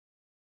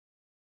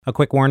A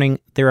quick warning,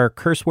 there are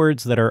curse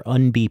words that are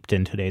unbeeped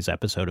in today's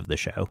episode of the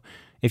show.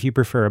 If you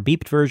prefer a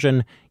beeped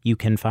version, you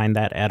can find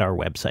that at our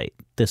website,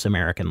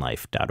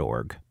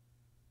 thisamericanlife.org.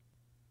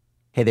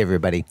 Hey there,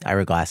 everybody.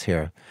 Ira Glass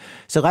here.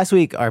 So last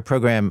week, our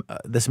program,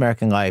 This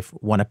American Life,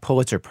 won a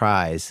Pulitzer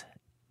Prize.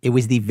 It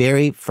was the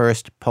very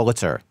first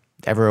Pulitzer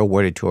ever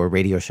awarded to a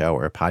radio show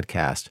or a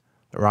podcast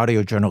or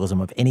audio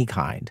journalism of any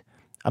kind.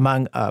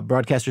 Among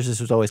broadcasters,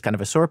 this was always kind of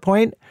a sore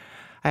point.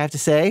 I have to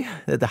say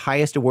that the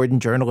highest award in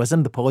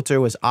journalism, the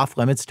Pulitzer, was off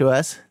limits to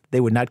us.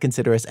 They would not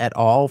consider us at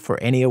all for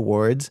any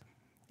awards.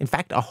 In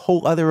fact, a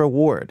whole other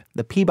award,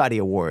 the Peabody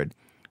Award,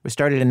 was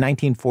started in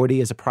 1940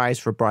 as a prize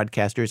for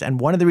broadcasters.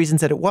 And one of the reasons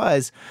that it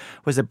was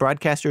that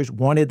broadcasters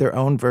wanted their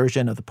own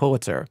version of the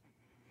Pulitzer.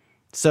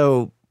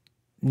 So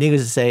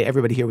needless to say,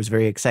 everybody here was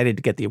very excited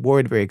to get the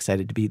award, very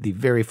excited to be the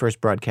very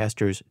first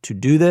broadcasters to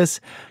do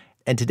this.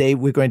 And today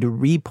we're going to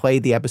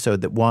replay the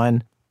episode that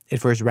won. It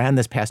first ran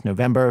this past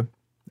November,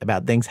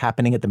 about things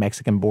happening at the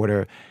Mexican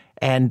border.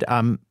 And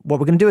what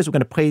we're going to do is we're going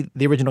to play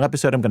the original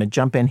episode. I'm going to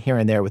jump in here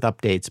and there with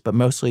updates, but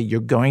mostly you're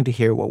going to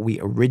hear what we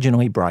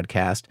originally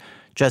broadcast.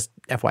 Just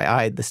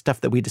FYI, the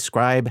stuff that we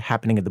describe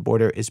happening at the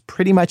border is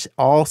pretty much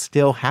all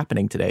still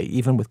happening today,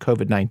 even with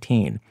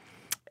COVID-19.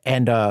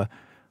 And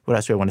what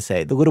else do I want to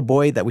say? The little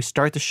boy that we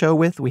start the show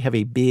with, we have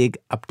a big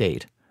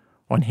update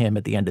on him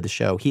at the end of the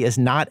show. He is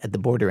not at the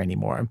border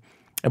anymore,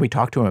 and we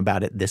talked to him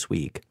about it this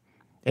week.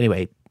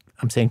 Anyway,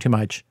 I'm saying too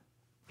much.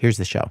 Here's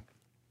the show.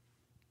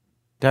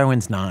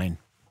 Darwin's 9,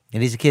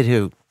 and he's a kid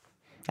who,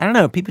 I don't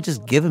know, people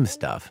just give him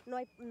stuff.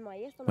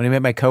 When he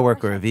met my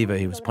coworker, Aviva,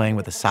 he was playing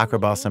with a soccer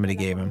ball somebody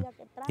gave him,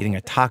 eating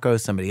a taco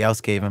somebody else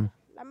gave him.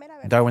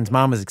 And Darwin's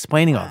mom was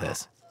explaining all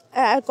this.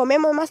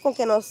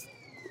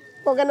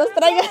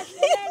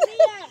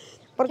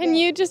 Can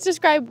you just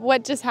describe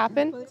what just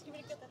happened?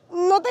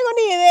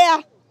 I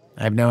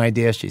have no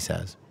idea, she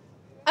says.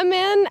 A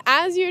man,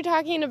 as you're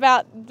talking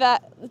about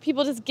that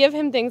people just give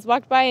him things,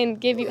 walked by and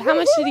gave you, how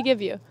much did he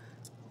give you?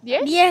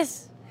 10?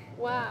 Yes.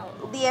 Wow.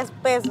 10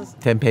 pesos.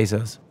 10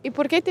 pesos. ¿Y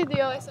por qué te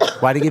dio eso?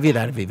 Why'd he give you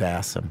that, Aviva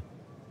asked him.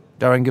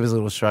 Darwin gives a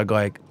little shrug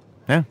like,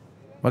 yeah,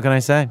 what can I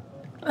say?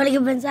 Porque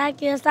pensaba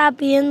que yo estaba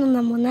pidiendo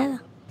una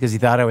moneda. Because he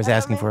thought I was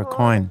asking for a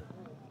coin.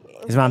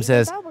 His mom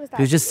says,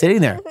 he was just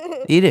sitting there,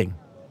 eating.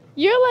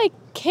 You're like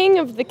king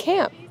of the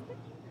camp.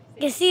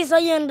 Que sí,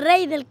 soy el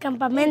rey del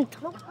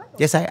campamento.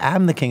 Yes, I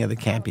am the king of the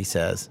camp, he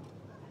says.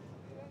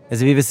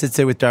 As Aviva sits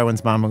there with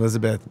Darwin's mom,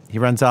 Elizabeth, he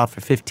runs off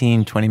for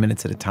 15, 20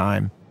 minutes at a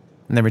time,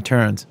 and then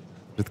returns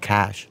with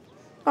cash.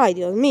 Ay,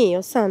 Dios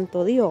mío,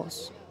 santo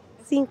Dios.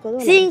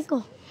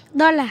 $5.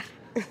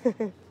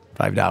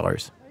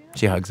 $5.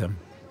 She hugs him.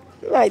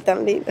 Ay,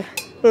 tan lindo.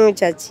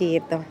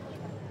 Muchachito.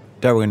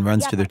 Darwin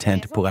runs to their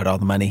tent to pull out all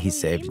the money he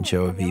saved and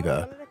show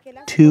Aviva.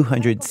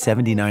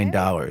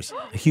 $279,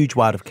 a huge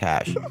wad of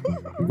cash,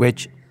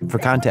 which, for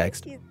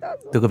context,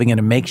 they're living in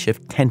a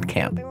makeshift tent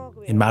camp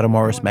in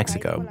Matamoros,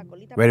 Mexico,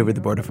 right over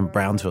the border from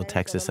Brownsville,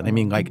 Texas. And I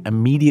mean, like,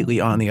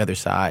 immediately on the other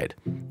side,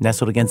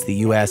 nestled against the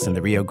U.S. and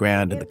the Rio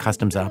Grande and the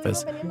customs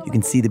office, you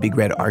can see the big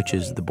red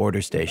arches of the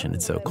border station.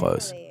 It's so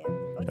close.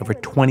 Over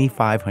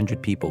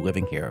 2,500 people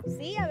living here,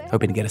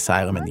 hoping to get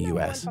asylum in the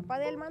U.S.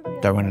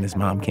 Darwin and his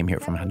mom came here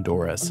from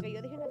Honduras.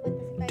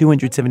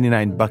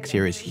 $279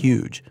 here is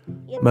huge.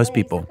 Most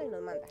people,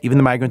 even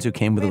the migrants who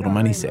came with a little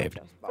money saved,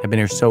 have been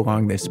here so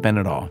long they've spent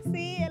it all.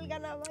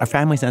 Our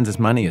family sends us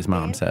money, his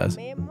mom says.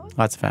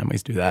 Lots of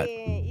families do that.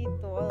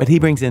 But he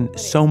brings in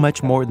so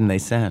much more than they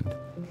send.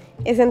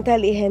 Es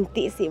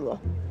inteligentísimo.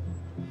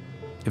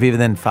 Aviva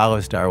then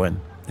follows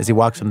Darwin as he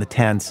walks from the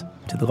tents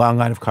to the long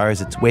line of cars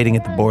that's waiting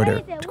at the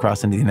border to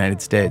cross into the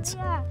United States.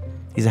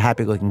 He's a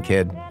happy-looking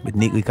kid with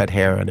neatly cut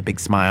hair and a big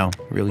smile,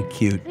 really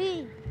cute.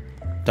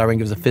 Darwin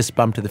gives a fist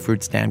bump to the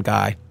fruit stand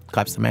guy,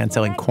 claps the man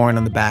selling corn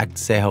on the back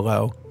to say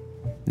hello,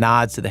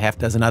 nods to the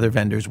half-dozen other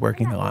vendors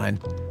working the line.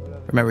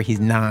 Remember,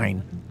 he's 9.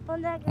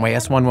 When I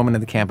asked one woman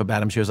in the camp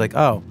about him, she was like,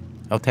 oh,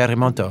 el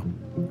terremoto,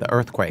 the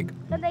earthquake.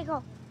 He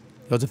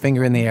holds a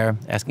finger in the air,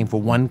 asking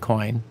for 1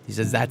 coin. He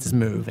says that's his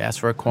move, ask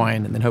for a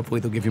coin, and then hopefully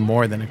they'll give you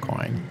more than a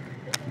coin.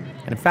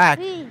 And in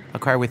fact, a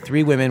car with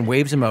 3 women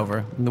waves him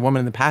over, and the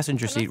woman in the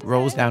passenger seat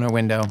rolls down her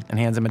window and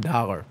hands him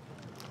 $1.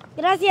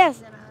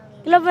 Gracias.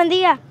 Que lo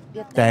bendiga.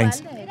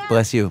 Thanks.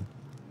 Bless you.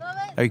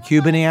 Are you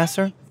Cuban, he asked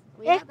her?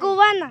 Es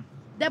cubana.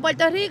 De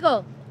Puerto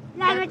Rico.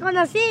 La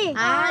reconocí.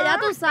 Ya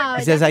tú sabes.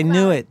 He says, I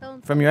knew it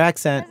from your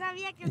accent.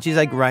 And she's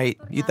like, right,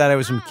 you thought I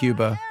was from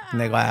Cuba. And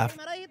they laugh.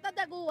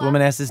 The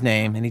woman asks his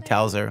name, and he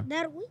tells her.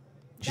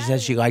 She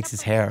says she likes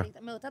his hair.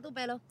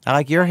 I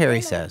like your hair,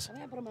 he says.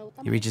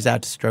 He reaches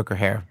out to stroke her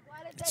hair.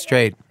 It's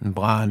straight and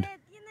blonde.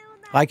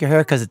 I like your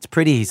hair because it's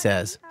pretty, he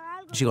says.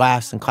 She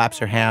laughs and claps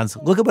her hands.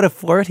 Look at what a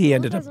flirt he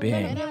ended up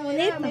being.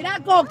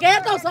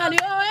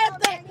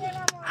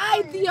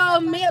 Ay, Dios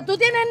mío, ¿tú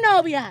tienes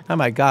novia? Oh,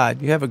 my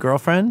God. You have a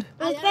girlfriend?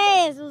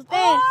 Usted.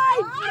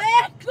 Ay,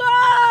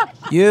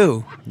 fresco!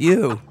 You.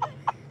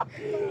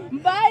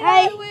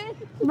 Bye,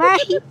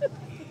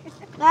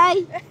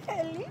 Bye.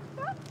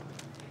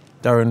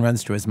 Darwin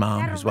runs to his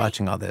mom, who's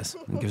watching all this,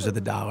 and gives her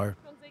the $1.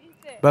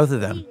 Both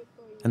of them,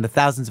 and the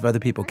thousands of other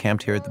people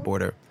camped here at the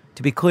border.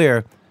 To be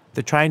clear,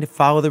 they're trying to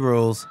follow the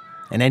rules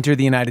and enter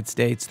the United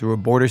States through a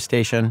border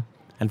station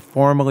and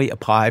formally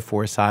apply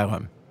for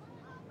asylum.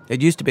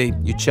 It used to be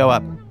you'd show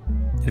up,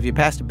 and if you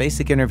passed a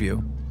basic interview,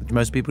 which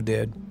most people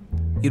did,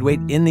 you'd wait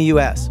in the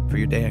U.S. for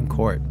your day in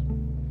court.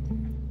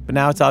 But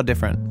now it's all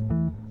different.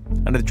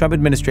 Under the Trump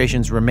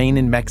administration's Remain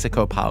in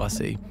Mexico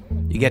policy,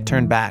 you get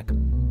turned back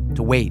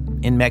to wait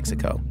in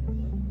Mexico.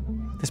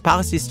 This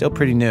policy is still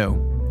pretty new.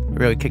 It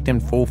really kicked in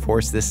full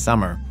force this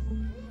summer.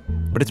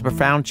 But it's a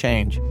profound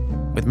change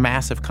with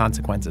massive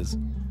consequences.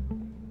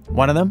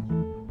 One of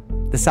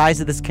them, the size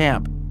of this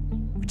camp,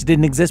 which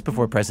didn't exist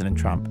before President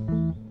Trump.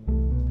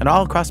 And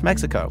all across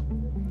Mexico,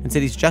 in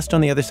cities just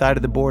on the other side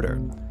of the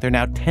border, there are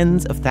now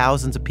tens of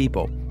thousands of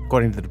people,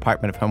 according to the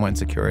Department of Homeland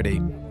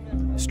Security,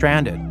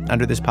 stranded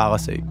under this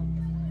policy,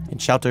 in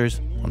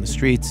shelters, on the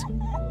streets,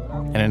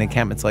 and in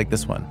encampments like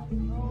this one,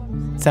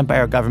 sent by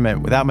our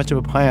government without much of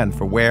a plan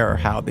for where or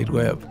how they'd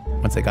live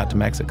once they got to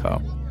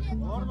Mexico.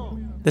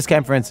 This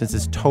camp, for instance,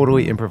 is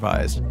totally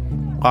improvised.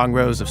 Long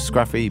rows of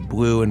scruffy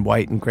blue and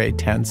white and gray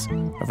tents,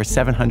 over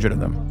 700 of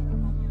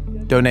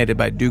them, donated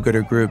by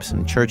do-gooder groups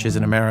and churches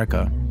in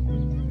America.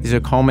 These are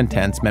Coleman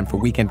tents meant for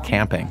weekend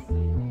camping,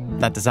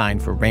 not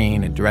designed for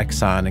rain and direct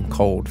sun and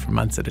cold for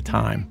months at a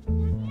time.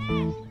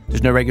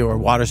 There's no regular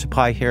water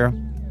supply here.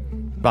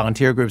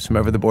 Volunteer groups from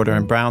over the border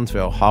in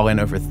Brownsville haul in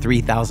over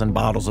 3,000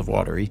 bottles of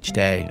water each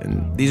day,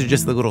 and these are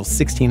just the little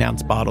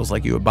 16-ounce bottles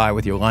like you would buy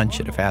with your lunch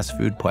at a fast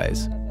food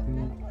place.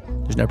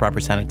 There's no proper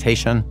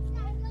sanitation,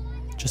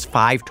 just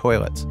 5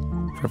 toilets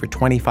for over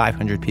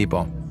 2,500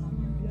 people.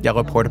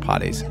 Yellow porta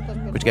potties,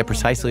 which get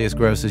precisely as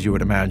gross as you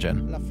would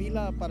imagine.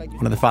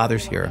 One of the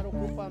fathers here,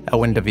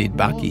 Elwin David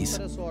Bakis,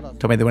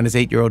 told me that when his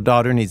 8-year-old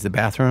daughter needs the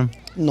bathroom,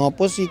 No,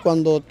 pues si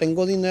cuando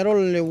tengo dinero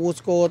le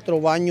busco otro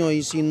baño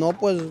y si no,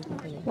 pues...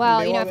 Well,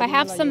 if I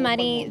have some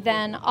money,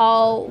 then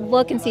I'll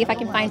look and see if I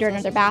can find her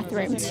another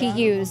bathroom to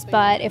use.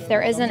 But if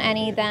there isn't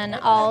any, then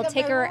I'll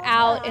take her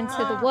out into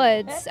the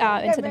woods,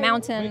 into the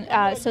mountain,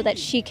 so that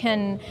she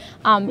can,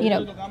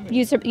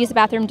 use the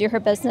bathroom, do her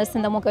business,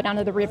 and then we'll go down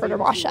to the river to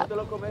wash up.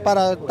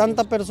 Para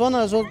tanta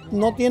persona, eso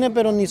no tiene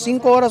pero ni 5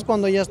 horas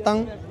cuando ya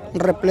están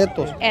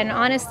repletos. And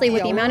honestly,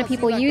 with the amount of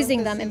people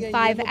using them in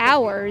 5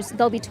 hours,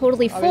 they'll be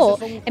totally full.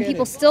 And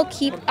people still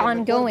keep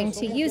on going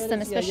to use them,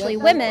 especially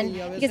women,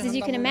 because as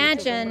you can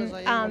imagine,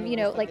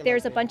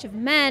 there's a bunch of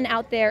men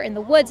out there in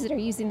the woods that are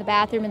using the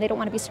bathroom and they don't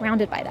want to be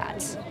surrounded by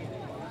that.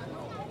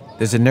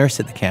 there's a nurse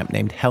at the camp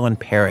named Helen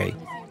Perry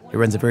who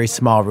runs a very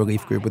small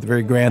relief group with a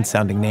very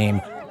grand-sounding name,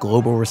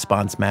 Global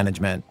Response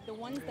Management.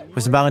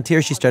 With some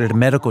volunteers, she started a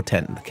medical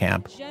tent in the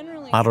camp,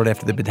 modeled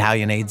after the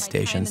battalion aid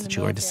stations that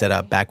she learned to set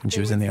up back when she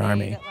was in the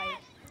Army.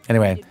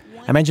 Anyway,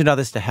 I mentioned all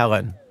this to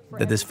Helen,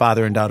 that this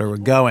father and daughter were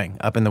going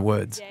up in the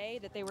woods.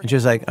 And she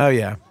was like, oh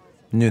yeah,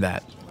 knew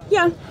that.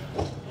 Yeah.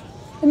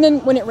 And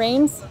then when it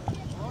rains,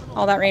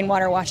 all that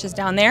rainwater washes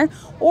down there,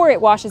 or it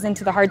washes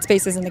into the hard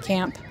spaces in the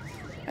camp.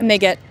 And they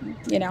get,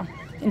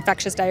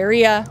 infectious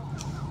diarrhea.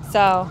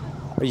 So.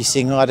 Are you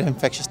seeing a lot of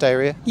infectious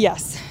diarrhea?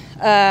 Yes.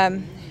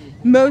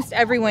 Most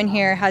everyone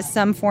here has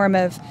some form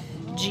of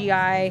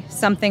GI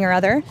something or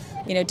other,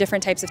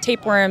 different types of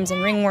tapeworms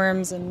and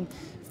ringworms.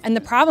 And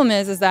the problem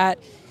is that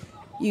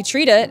you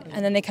treat it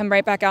and then they come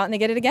right back out and they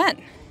get it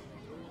again.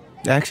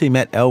 I actually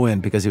met Elwin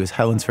because he was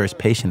Helen's first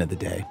patient of the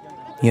day.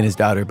 He and his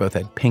daughter both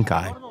had pink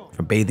eye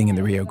from bathing in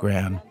the Rio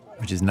Grande,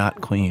 which is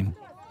not clean.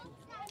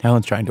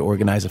 Helen's trying to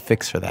organize a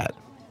fix for that.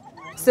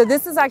 So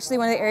this is actually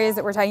one of the areas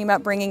that we're talking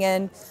about bringing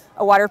in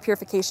a water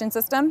purification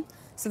system.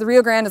 So the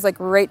Rio Grande is like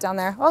right down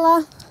there.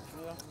 Hola.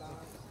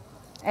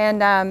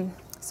 And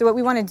so what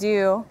we want to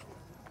do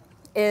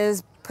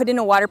is put in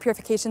a water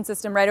purification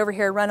system right over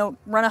here, run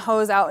a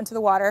hose out into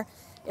the water.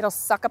 It'll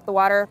suck up the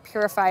water,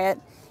 purify it,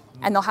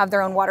 and they'll have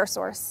their own water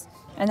source.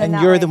 And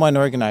you're the one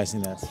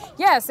organizing this?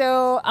 Yeah,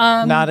 so...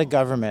 not a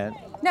government?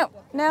 No.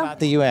 Not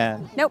the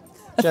UN? Nope.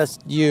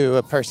 Just you,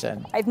 a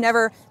person? I've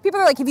never...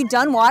 People are like, have you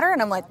done water?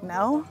 And I'm like,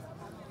 no.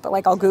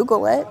 But I'll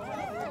Google it.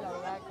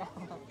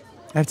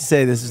 I have to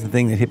say, this is the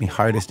thing that hit me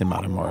hardest in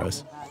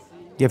Matamoros.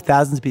 You have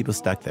thousands of people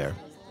stuck there,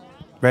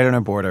 right on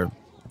our border.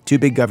 Two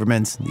big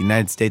governments, the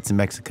United States and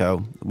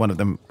Mexico. One of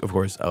them, of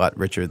course, a lot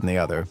richer than the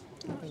other.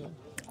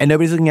 And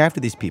nobody's looking after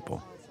these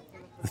people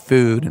with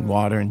food and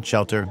water and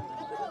shelter,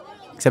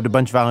 except a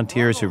bunch of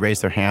volunteers who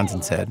raised their hands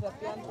and said,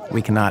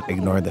 we cannot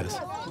ignore this.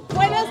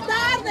 Buenas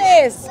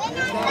tardes.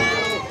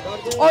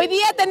 Hoy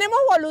día tenemos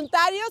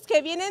voluntarios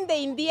que vienen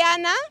de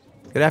Indiana.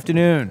 Good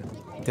afternoon.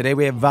 Today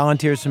we have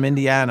volunteers from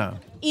Indiana.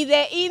 Y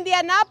de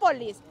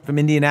Indianápolis. From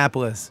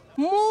Indianapolis.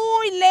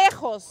 Muy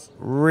lejos.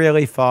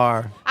 Really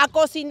far. A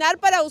cocinar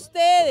para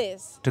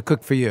ustedes. To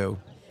cook for you.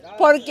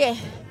 Porque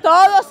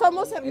todos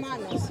somos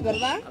hermanos,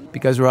 ¿verdad?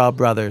 Because we're all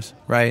brothers,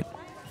 right?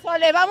 So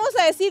le vamos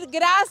a decir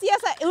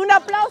gracias. Un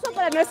aplauso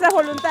para nuestras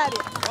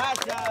voluntarias.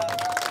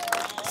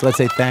 So let's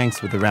say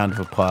thanks with a round of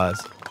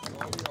applause.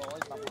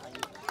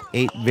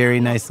 8 very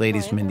nice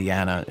ladies from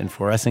Indiana in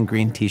fluorescent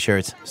green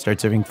T-shirts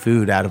start serving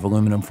food out of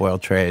aluminum foil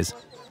trays.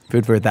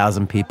 Food for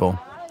 1,000 people.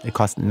 It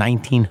cost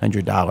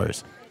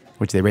 $1,900,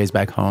 which they raised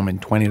back home in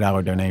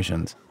 $20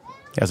 donations.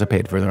 They also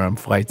paid for their own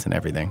flights and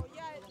everything.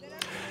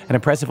 An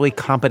impressively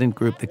competent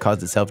group that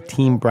calls itself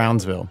Team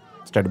Brownsville,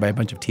 started by a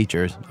bunch of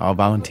teachers, all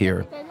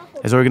volunteer,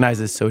 has organized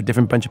this so a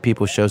different bunch of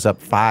people shows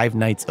up 5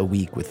 nights a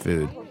week with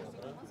food.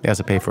 They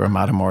also pay for a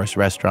Matamoros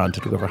restaurant to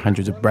deliver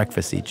hundreds of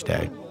breakfasts each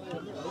day.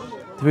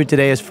 The food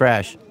today is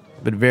fresh,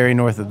 but very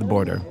north of the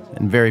border,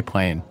 and very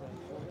plain.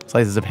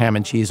 Slices of ham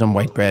and cheese on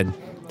white bread,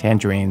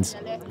 tangerines,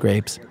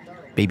 grapes,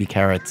 baby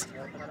carrots.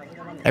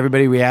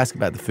 Everybody we ask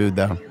about the food,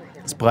 though,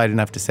 is polite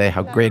enough to say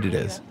how great it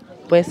is.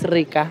 Pues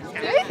rica.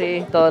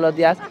 Sí, todos los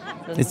días.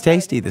 It's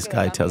tasty, this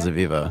guy tells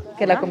Aviva.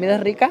 Que la comida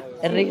es rica?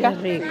 Es rica?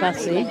 Rica,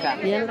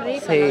 sí. Bien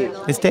rica.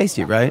 Sí. It's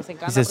tasty, right?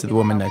 He says to the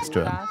woman next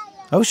to him.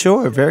 Oh,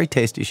 sure, very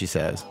tasty, she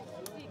says.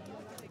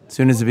 As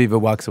soon as Aviva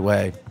walks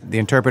away, the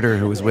interpreter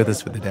who was with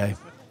us for the day,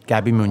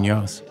 Gabby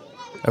Munoz,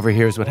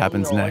 overhears what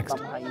happens next.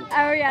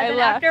 Oh yeah, then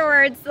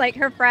afterwards, like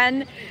her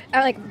friend,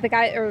 or like the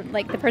guy, or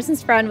like the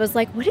person's friend was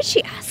like, what did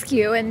she ask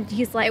you? And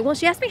he's like, well,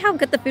 she asked me how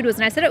good the food was,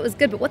 and I said it was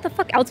good, but what the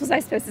fuck else was I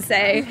supposed to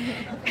say?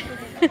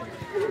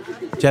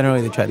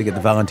 Generally, they try to get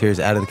the volunteers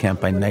out of the camp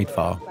by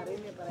nightfall,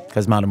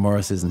 because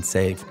Matamoros isn't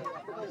safe.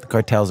 The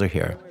cartels are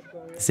here.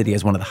 The city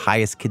has one of the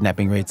highest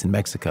kidnapping rates in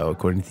Mexico,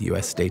 according to the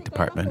U.S. State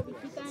Department.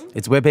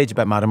 Its webpage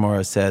about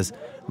Matamoros says,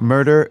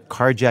 murder,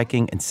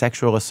 carjacking, and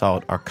sexual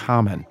assault are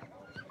common.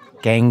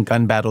 Gang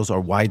gun battles are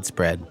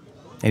widespread.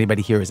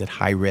 Anybody here is at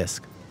high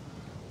risk.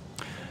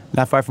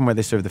 Not far from where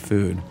they serve the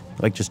food,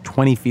 like just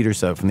 20 feet or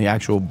so from the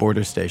actual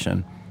border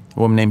station, a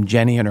woman named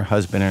Jenny and her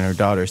husband and her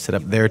daughter set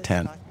up their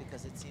tent.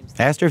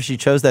 I asked her if she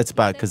chose that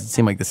spot because it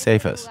seemed like the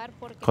safest,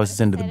 closest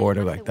into the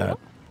border like that.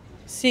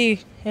 Sí,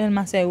 es el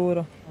más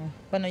seguro.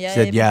 She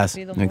said yes,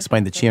 and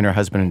explained that she and her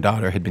husband and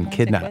daughter had been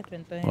kidnapped,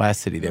 the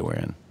last city they were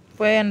in.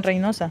 Fue en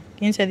Reynosa.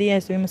 15 días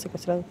estuvimos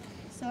secuestrados.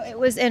 So it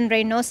was in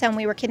Reynosa, and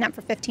we were kidnapped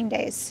for 15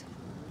 days.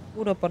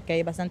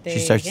 She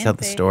starts to tell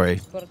the story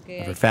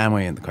of her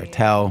family and the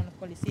cartel,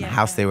 and the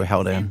house they were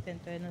held in.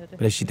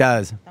 But as she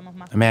does,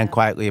 a man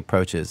quietly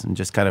approaches and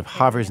just kind of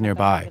hovers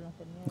nearby,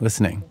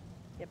 listening.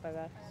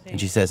 And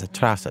she says,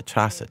 atrás,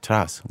 atrás,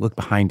 atrás, look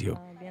behind you,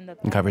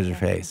 and covers her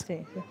face.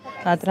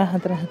 Atrás,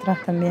 atrás,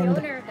 atrás,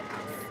 también.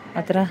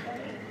 Atrás.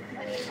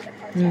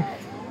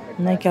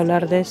 No hay que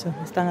hablar de eso.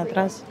 Están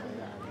atrás.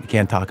 We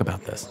can't talk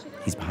about this.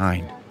 He's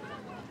behind.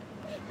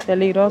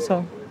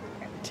 Peligroso.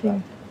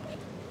 Sí.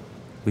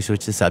 We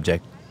switch the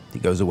subject. He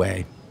goes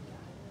away.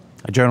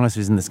 A journalist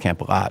who's in this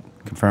camp a lot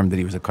confirmed that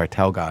he was a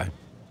cartel guy.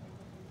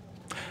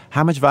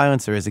 How much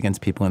violence there is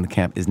against people in the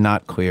camp is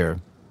not clear.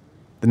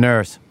 The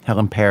nurse,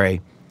 Helen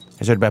Perry,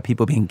 has heard about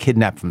people being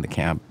kidnapped from the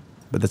camp,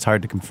 but that's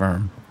hard to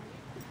confirm.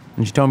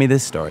 And she told me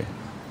this story.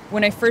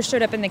 When I first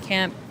showed up in the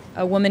camp,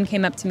 a woman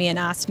came up to me and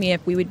asked me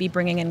if we would be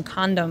bringing in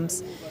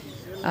condoms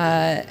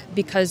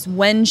because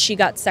when she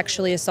got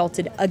sexually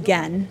assaulted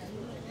again,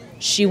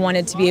 she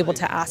wanted to be able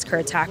to ask her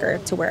attacker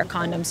to wear a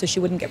condom so she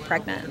wouldn't get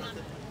pregnant.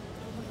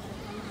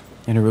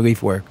 In her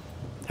relief work,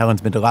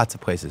 Helen's been to lots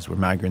of places where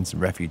migrants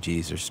and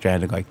refugees are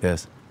stranded like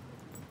this.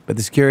 But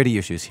the security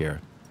issues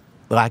here,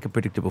 the lack of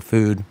predictable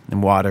food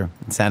and water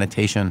and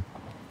sanitation,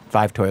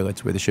 5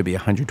 toilets where there should be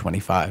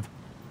 125,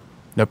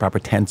 no proper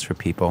tents for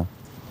people.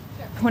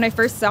 When I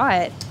first saw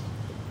it,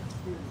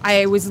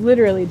 I was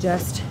literally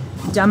just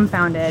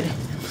dumbfounded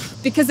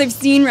because I've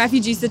seen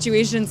refugee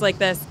situations like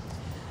this.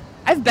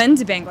 I've been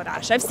to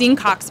Bangladesh. I've seen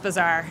Cox's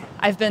Bazar.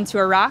 I've been to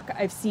Iraq.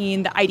 I've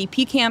seen the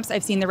IDP camps.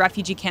 I've seen the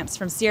refugee camps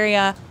from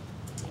Syria.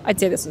 I'd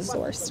say this is the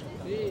worst.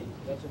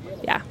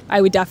 Yeah,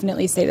 I would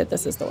definitely say that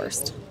this is the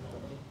worst.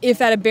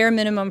 If at a bare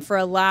minimum for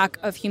a lack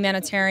of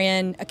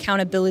humanitarian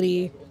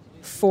accountability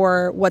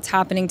for what's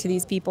happening to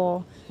these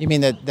people. You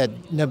mean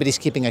that nobody's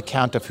keeping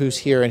account of who's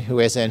here and who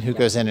isn't, who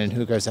goes in and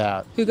who goes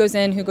out? Who goes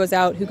in, who goes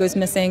out, who goes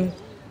missing.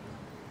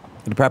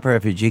 In a proper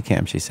refugee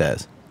camp, she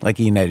says, like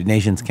a United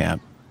Nations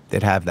camp,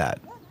 they'd have that.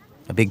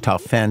 A big tall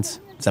fence,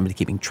 somebody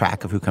keeping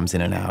track of who comes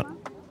in and out.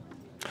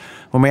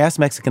 When we asked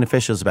Mexican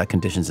officials about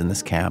conditions in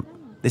this camp,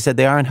 they said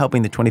they aren't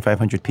helping the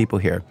 2,500 people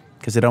here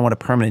because they don't want a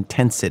permanent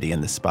tent city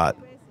in this spot.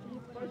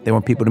 They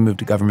want people to move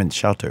to government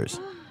shelters.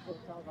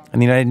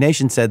 And the United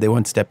Nations said they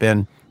won't step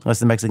in unless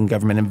the Mexican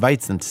government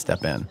invites them to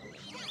step in.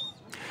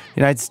 The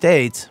United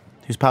States,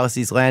 whose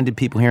policies landed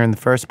people here in the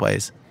first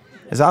place,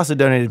 has also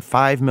donated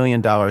 $5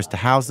 million to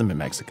house them in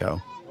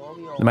Mexico.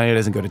 The money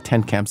doesn't go to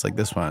tent camps like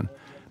this one,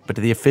 but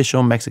to the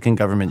official Mexican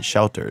government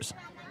shelters.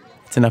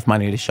 It's enough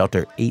money to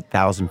shelter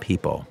 8,000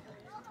 people.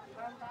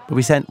 But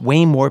we sent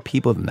way more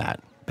people than that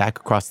back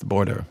across the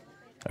border,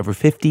 over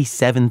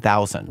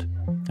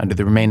 57,000 under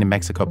the Remain in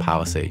Mexico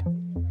policy,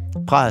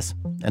 plus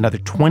another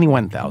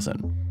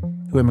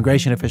 21,000 who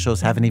immigration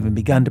officials haven't even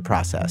begun to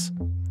process.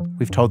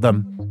 We've told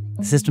them,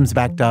 the system's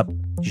backed up,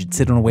 you should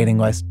sit on a waiting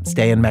list,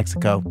 stay in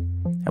Mexico,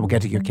 and we'll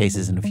get to your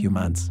cases in a few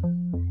months.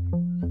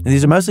 And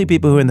these are mostly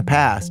people who in the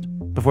past,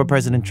 before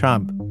President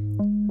Trump,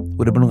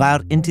 would have been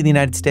allowed into the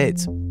United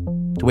States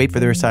to wait for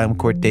their asylum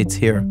court dates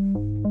here.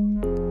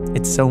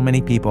 It's so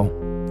many people.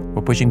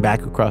 We're pushing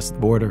back across the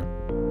border.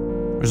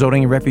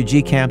 resulting in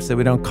refugee camps that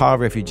we don't call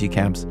refugee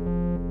camps,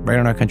 right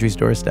on our country's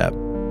doorstep.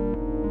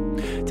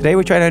 Today,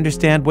 we try to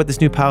understand what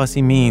this new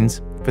policy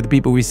means for the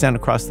people we sent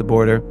across the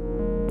border.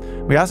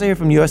 We also hear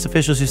from U.S.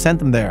 officials who sent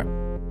them there,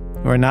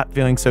 who are not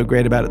feeling so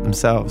great about it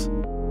themselves.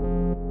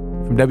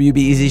 From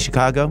WBEZ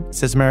Chicago, it's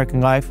This American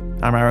Life.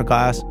 I'm Ira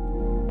Glass.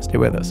 Stay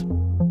with us.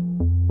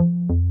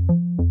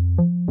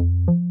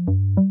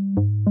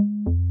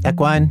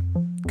 Ekwan,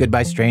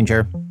 Goodbye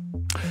Stranger.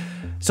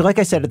 So like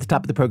I said at the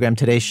top of the program,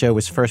 today's show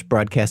was first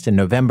broadcast in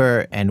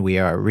November, and we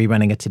are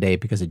rerunning it today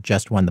because it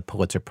just won the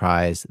Pulitzer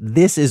Prize.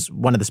 This is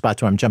one of the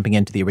spots where I'm jumping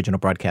into the original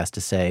broadcast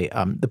to say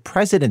the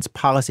president's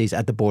policies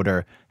at the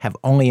border have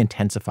only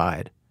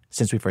intensified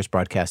since we first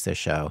broadcast this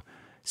show.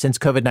 Since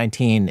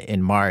COVID-19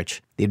 in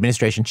March, the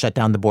administration shut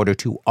down the border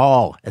to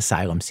all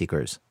asylum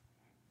seekers.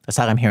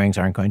 Asylum hearings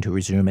aren't going to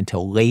resume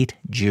until late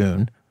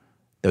June,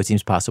 though it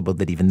seems possible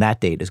that even that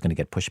date is going to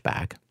get pushed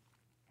back.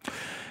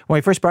 When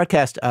we first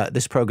broadcast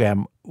this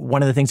program,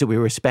 one of the things that we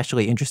were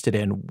especially interested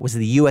in was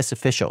the U.S.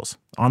 officials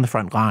on the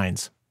front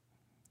lines,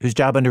 whose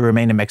job under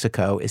Remain in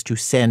Mexico is to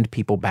send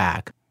people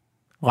back.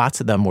 Lots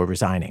of them were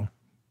resigning,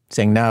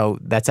 saying, no,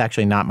 that's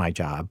actually not my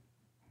job.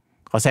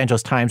 Los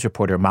Angeles Times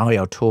reporter Molly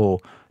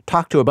O'Toole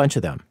talked to a bunch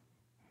of them.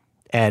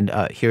 And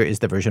here is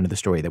the version of the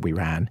story that we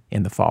ran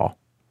in the fall.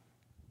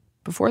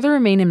 Before the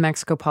Remain in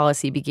Mexico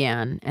policy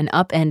began and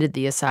upended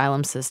the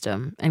asylum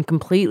system and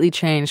completely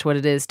changed what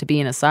it is to be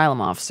an asylum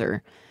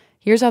officer,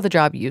 here's how the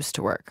job used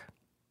to work.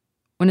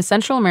 When a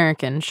Central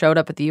American showed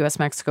up at the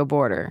U.S.-Mexico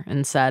border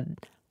and said,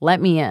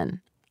 "Let me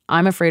in.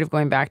 I'm afraid of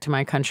going back to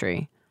my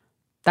country,"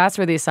 that's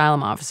where the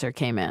asylum officer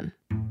came in.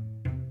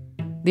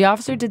 The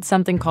officer did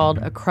something called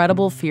a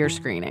credible fear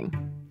screening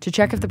to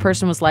check if the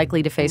person was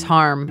likely to face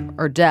harm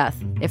or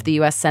death if the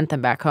U.S. sent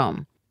them back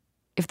home.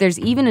 If there's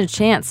even a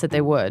chance that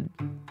they would,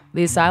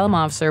 the asylum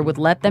officer would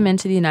let them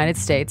into the United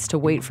States to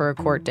wait for a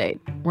court date,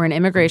 where an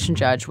immigration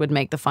judge would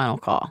make the final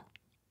call.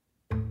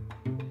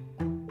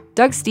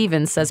 Doug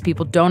Stevens says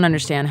people don't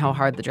understand how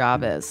hard the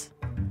job is.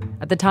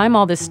 At the time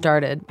all this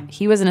started,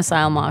 he was an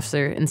asylum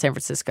officer in San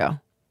Francisco.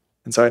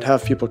 And so I'd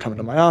have people come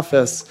into my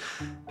office,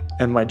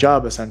 and my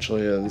job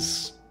essentially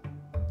is,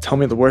 tell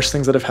me the worst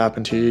things that have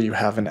happened to you. You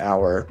have an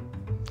hour.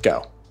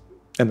 Go.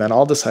 And then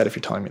I'll decide if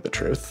you're telling me the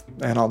truth,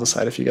 and I'll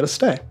decide if you get to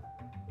stay.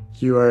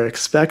 You are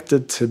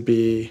expected to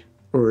be,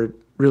 or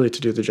really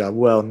to do the job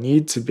well,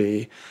 need to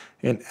be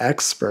an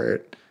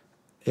expert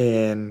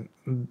in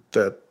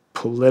the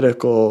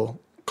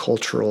political,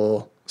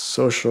 cultural,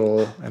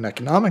 social, and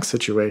economic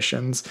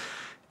situations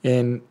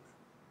in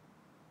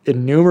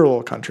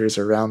innumerable countries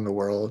around the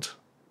world,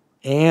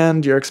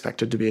 and you're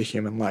expected to be a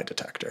human lie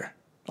detector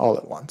all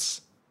at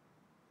once.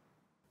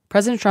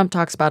 President Trump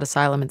talks about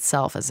asylum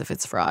itself as if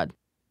it's fraud.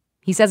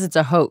 He says it's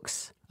a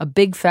hoax, a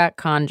big fat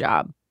con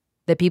job,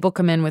 that people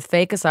come in with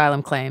fake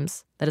asylum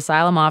claims, that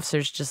asylum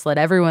officers just let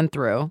everyone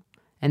through,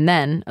 and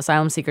then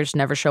asylum seekers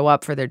never show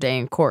up for their day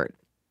in court,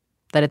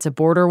 that it's a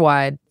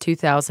border-wide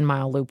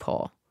 2,000-mile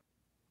loophole.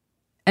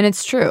 And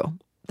it's true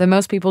that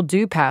most people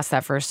do pass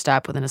that first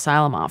step with an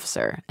asylum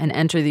officer and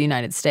enter the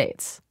United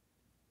States.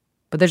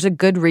 But there's a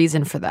good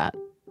reason for that.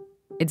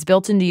 It's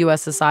built into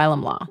U.S.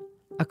 asylum law,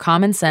 a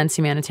common-sense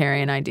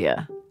humanitarian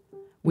idea.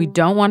 We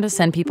don't want to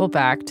send people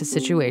back to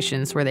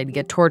situations where they'd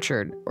get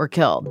tortured or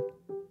killed.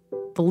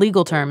 The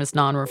legal term is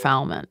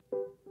non-refoulement.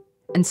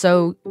 And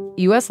so,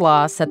 U.S.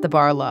 law set the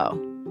bar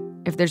low.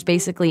 If there's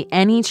basically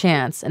any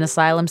chance an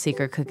asylum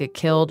seeker could get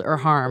killed or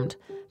harmed,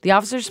 the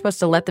officer's supposed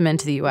to let them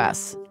into the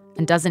U.S.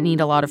 and doesn't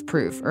need a lot of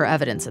proof or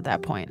evidence at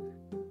that point.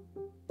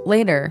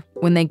 Later,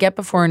 when they get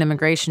before an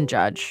immigration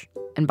judge,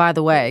 and by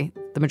the way,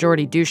 the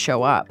majority do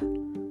show up,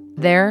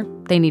 there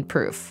they need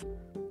proof,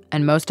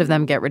 and most of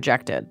them get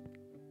rejected.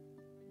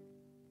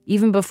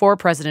 Even before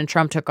President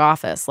Trump took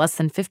office, less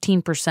than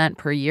 15%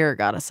 per year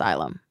got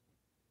asylum.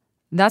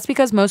 That's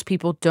because most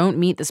people don't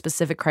meet the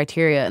specific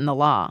criteria in the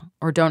law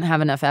or don't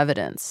have enough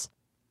evidence.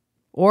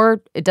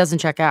 Or it doesn't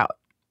check out.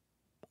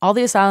 All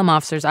the asylum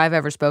officers I've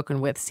ever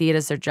spoken with see it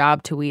as their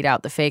job to weed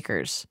out the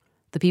fakers,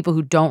 the people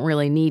who don't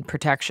really need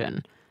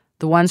protection,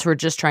 the ones who are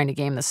just trying to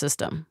game the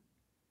system.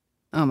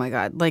 Oh my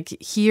God,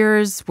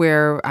 here's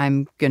where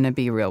I'm gonna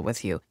be real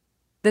with you.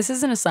 This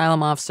is an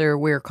asylum officer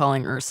we're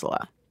calling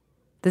Ursula.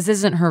 This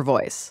isn't her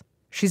voice.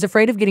 She's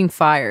afraid of getting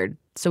fired,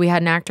 so we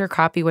had an actor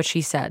copy what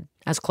she said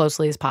as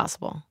closely as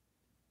possible.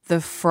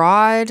 The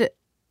fraud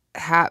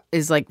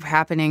is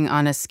happening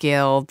on a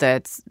scale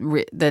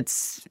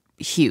that's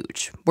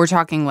huge. We're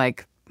talking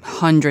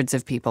hundreds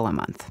of people a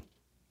month.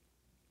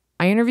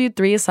 I interviewed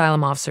 3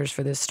 asylum officers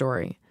for this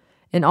story,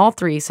 and all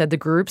 3 said the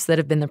groups that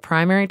have been the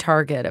primary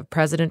target of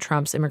President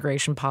Trump's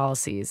immigration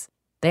policies,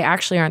 they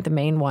actually aren't the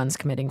main ones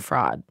committing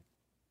fraud.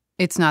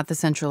 It's not the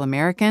Central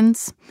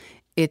Americans.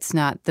 It's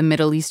not the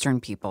Middle Eastern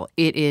people.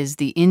 It is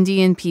the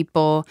Indian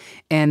people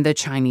and the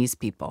Chinese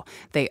people.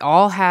 They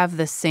all have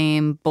the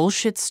same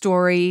bullshit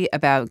story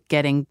about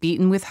getting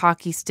beaten with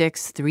hockey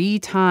sticks 3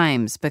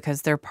 times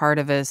because they're part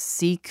of a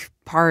Sikh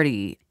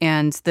party.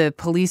 And the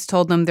police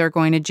told them they're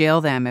going to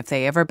jail them if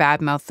they ever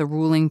badmouth the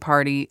ruling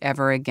party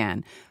ever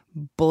again.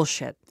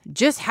 Bullshit.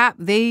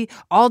 They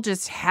all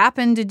just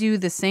happen to do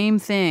the same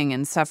thing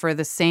and suffer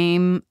the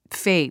same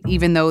fate,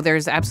 even though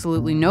there's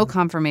absolutely no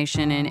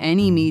confirmation in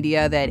any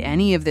media that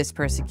any of this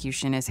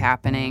persecution is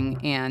happening.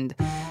 And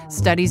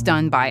studies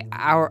done by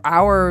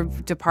our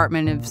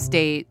Department of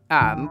State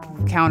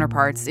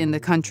counterparts in the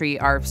country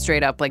are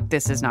straight up like,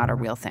 this is not a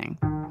real thing.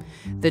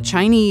 The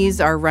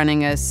Chinese are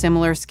running a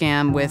similar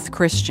scam with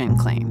Christian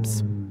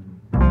claims.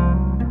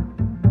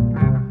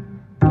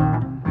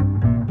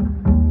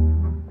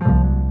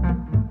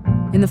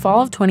 In the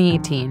fall of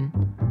 2018,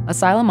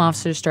 asylum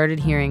officers started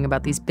hearing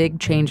about these big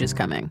changes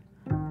coming.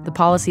 The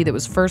policy that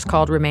was first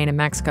called Remain in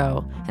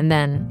Mexico, and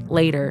then,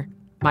 later,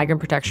 Migrant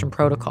Protection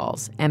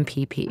Protocols,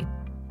 MPP.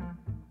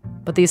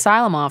 But the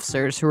asylum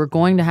officers who were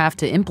going to have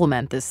to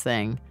implement this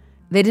thing,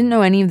 they didn't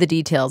know any of the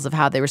details of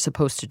how they were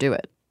supposed to do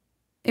it.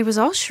 It was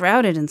all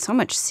shrouded in so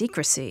much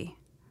secrecy.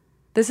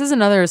 This is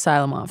another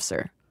asylum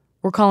officer.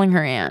 We're calling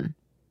her Anne.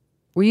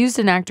 We used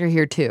an actor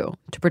here, too,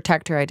 to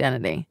protect her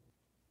identity.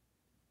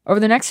 Over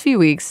the next few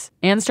weeks,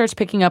 Anne starts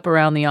picking up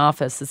around the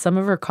office that some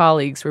of her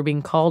colleagues were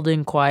being called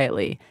in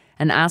quietly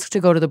and asked to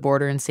go to the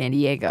border in San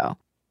Diego.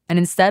 And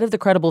instead of the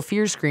credible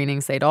fear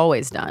screenings they'd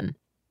always done,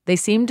 they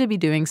seemed to be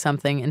doing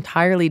something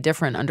entirely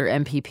different under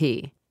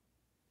MPP.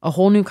 A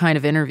whole new kind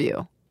of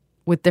interview,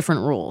 with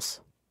different rules.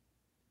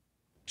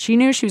 She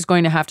knew she was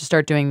going to have to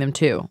start doing them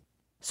too,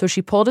 so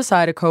she pulled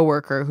aside a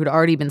coworker who'd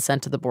already been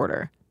sent to the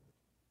border.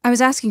 I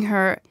was asking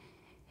her,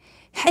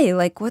 hey,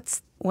 like,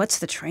 what's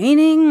the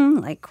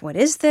training? Like, what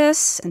is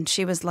this? And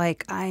she was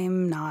like,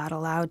 I'm not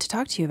allowed to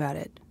talk to you about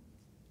it.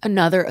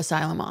 Another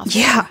asylum officer?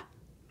 Yeah.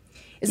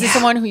 Is this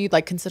someone who you'd,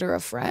 like, consider a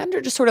friend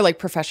or just sort of, like,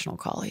 professional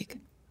colleague?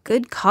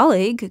 Good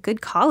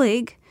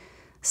colleague.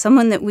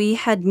 Someone that we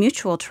had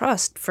mutual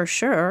trust, for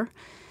sure.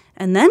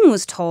 And then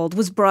was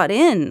brought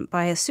in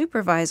by a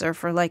supervisor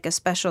for, like, a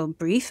special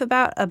brief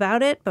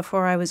about it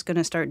before I was going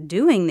to start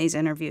doing these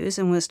interviews,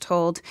 and was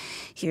told,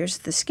 here's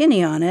the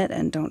skinny on it,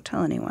 and don't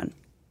tell anyone.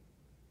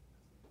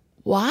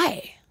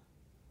 Why?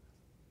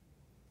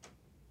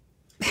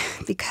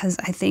 Because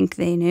I think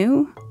they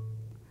knew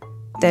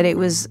that it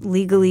was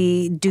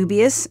legally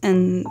dubious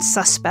and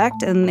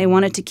suspect, and they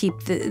wanted to keep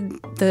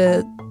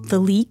the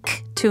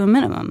leak to a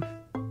minimum.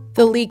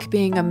 The leak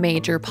being a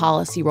major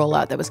policy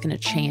rollout that was going to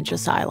change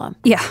asylum.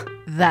 Yeah.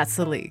 That's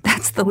the leak.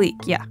 That's the leak,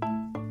 yeah.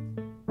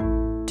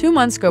 2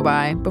 months go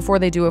by before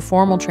they do a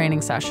formal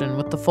training session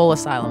with the full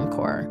asylum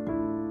corps.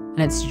 And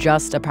it's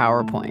just a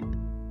PowerPoint.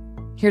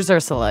 Here's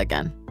Ursula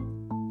again.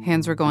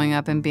 Hands were going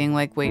up and being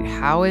like, wait,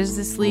 how is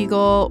this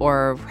legal?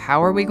 Or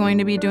how are we going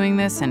to be doing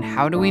this? And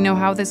how do we know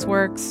how this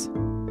works?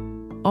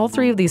 All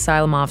three of the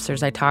asylum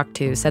officers I talked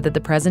to said that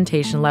the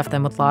presentation left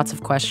them with lots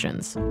of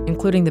questions,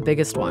 including the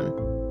biggest one.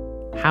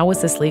 How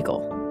is this legal?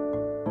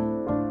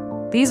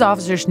 These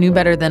officers knew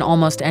better than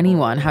almost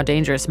anyone how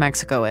dangerous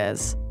Mexico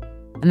is.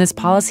 And this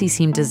policy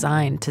seemed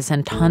designed to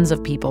send tons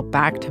of people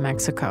back to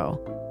Mexico.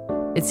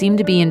 It seemed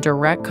to be in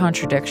direct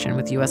contradiction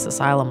with U.S.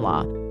 asylum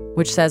law,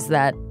 which says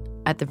that,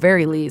 at the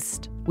very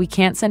least, we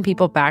can't send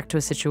people back to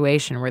a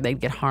situation where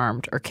they'd get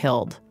harmed or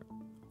killed.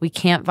 We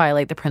can't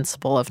violate the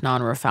principle of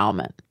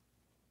non-refoulement.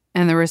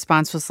 And the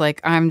response was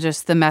like, I'm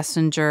just the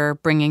messenger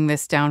bringing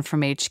this down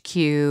from HQ,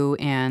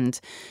 and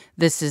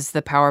this is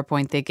the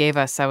PowerPoint they gave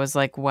us. I was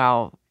like,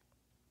 well,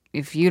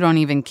 if you don't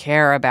even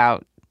care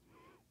about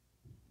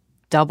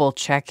double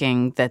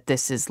checking that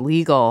this is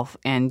legal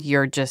and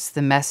you're just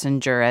the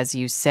messenger, as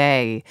you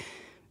say,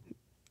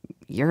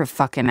 you're a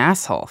fucking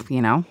asshole,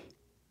 you know?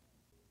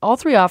 All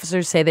three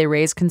officers say they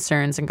raised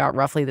concerns and got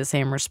roughly the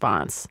same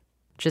response.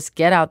 Just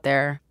get out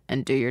there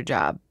and do your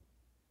job.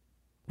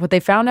 What they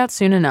found out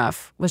soon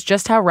enough was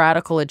just how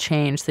radical a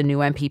change the new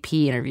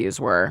MPP interviews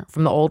were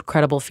from the old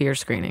credible fear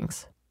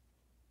screenings.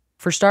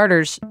 For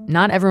starters,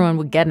 not everyone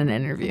would get an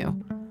interview.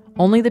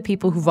 Only the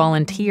people who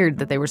volunteered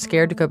that they were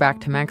scared to go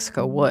back to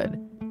Mexico would.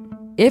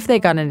 If they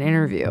got an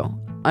interview,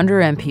 under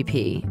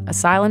MPP,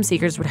 asylum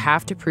seekers would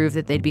have to prove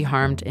that they'd be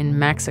harmed in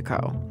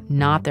Mexico,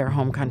 not their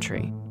home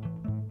country.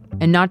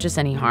 And not just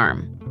any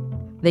harm.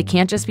 They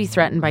can't just be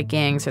threatened by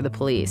gangs or the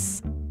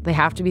police. They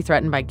have to be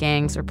threatened by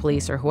gangs or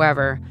police or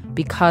whoever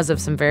because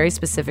of some very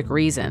specific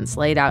reasons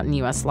laid out in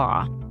U.S.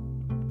 law.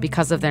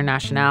 Because of their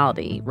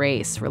nationality,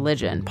 race,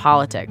 religion,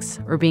 politics,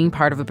 or being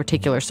part of a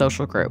particular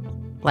social group,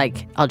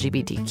 like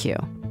LGBTQ.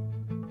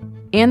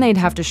 And they'd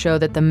have to show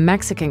that the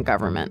Mexican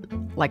government,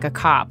 like a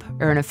cop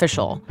or an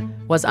official,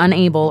 was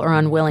unable or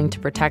unwilling to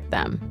protect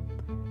them.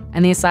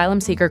 And the asylum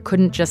seeker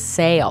couldn't just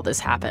say all this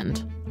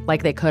happened,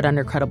 like they could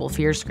under credible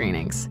fear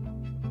screenings.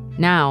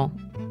 Now,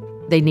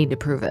 they need to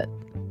prove it.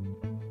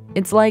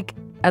 It's like,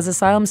 as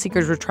asylum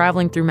seekers were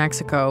traveling through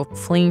Mexico,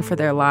 fleeing for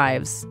their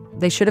lives,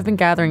 they should have been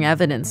gathering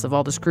evidence of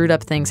all the screwed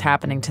up things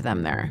happening to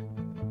them there,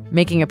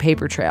 making a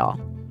paper trail.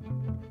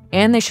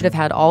 And they should have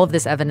had all of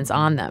this evidence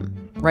on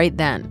them, right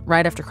then,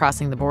 right after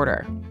crossing the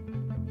border.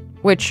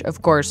 Which,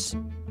 of course,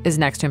 is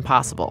next to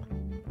impossible,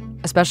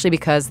 especially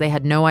because they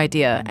had no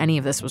idea any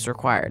of this was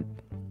required.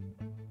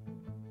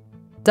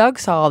 Doug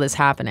saw all this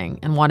happening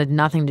and wanted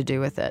nothing to do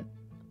with it.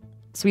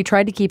 So he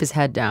tried to keep his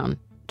head down,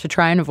 to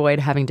try and avoid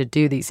having to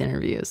do these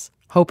interviews,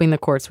 hoping the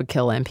courts would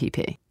kill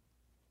MPP.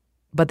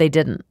 But they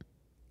didn't.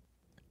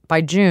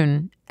 By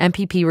June,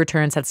 MPP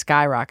returns had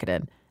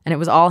skyrocketed, and it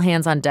was all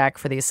hands on deck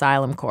for the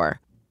asylum corps.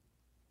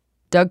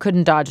 Doug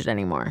couldn't dodge it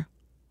anymore.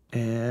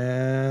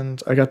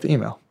 And I got the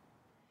email.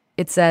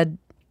 It said,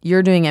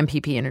 "You're doing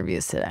MPP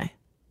interviews today."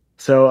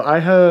 So I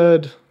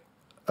had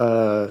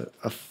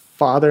a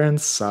father and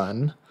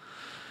son.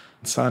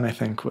 Son, I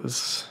think,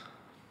 was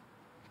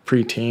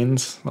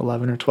pre-teens,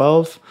 11 or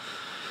 12.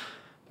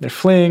 They're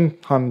fleeing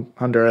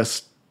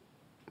Honduras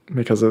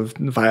because of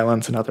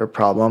violence and other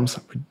problems.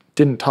 We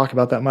didn't talk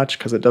about that much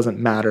because it doesn't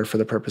matter for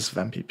the purpose of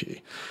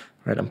MPP.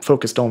 Right? I'm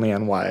focused only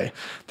on why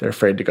they're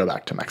afraid to go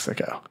back to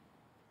Mexico.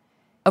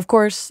 Of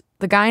course,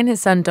 the guy and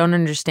his son don't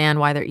understand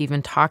why they're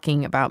even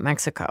talking about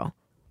Mexico.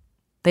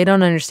 They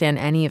don't understand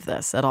any of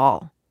this at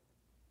all.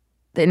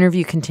 The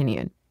interview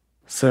continued.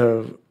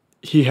 So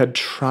he had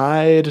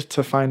tried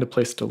to find a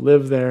place to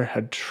live there,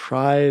 had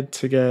tried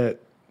to get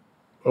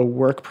a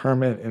work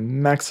permit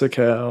in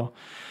Mexico,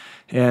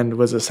 and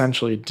was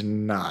essentially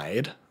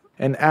denied.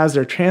 And as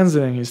they're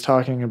transiting, he's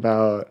talking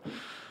about,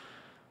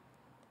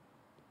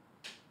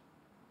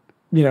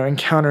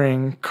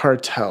 encountering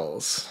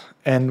cartels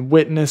and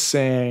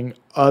witnessing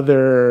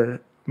other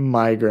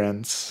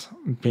migrants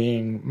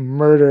being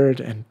murdered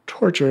and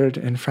tortured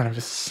in front of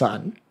his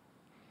son.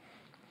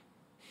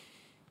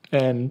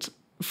 And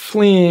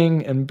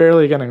fleeing and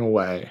barely getting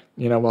away,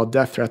 while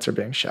death threats are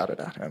being shouted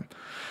at him.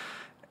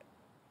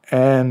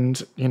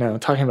 And,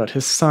 talking about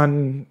his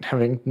son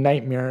having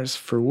nightmares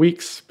for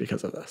weeks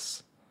because of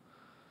this.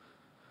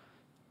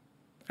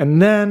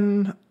 And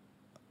then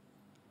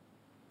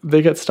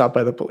they get stopped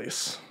by the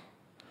police.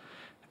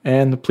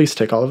 And the police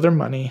take all of their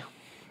money,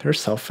 their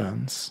cell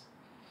phones.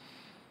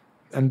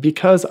 And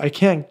because I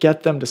can't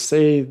get them to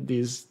say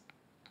these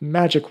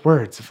magic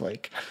words of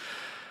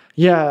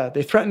yeah,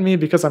 they threatened me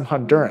because I'm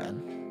Honduran.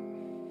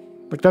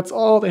 That's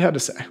all they had to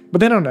say. But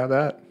they don't know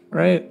that,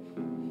 right?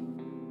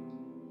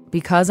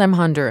 Because I'm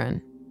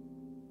Honduran.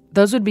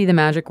 Those would be the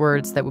magic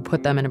words that would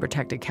put them in a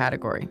protected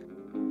category.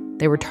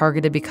 They were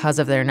targeted because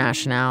of their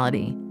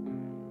nationality.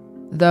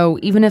 Though,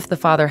 even if the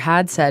father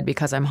had said,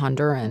 because I'm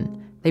Honduran,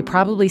 they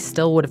probably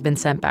still would have been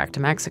sent back to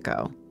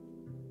Mexico.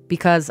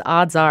 Because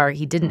odds are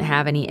he didn't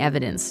have any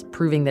evidence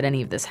proving that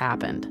any of this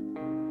happened.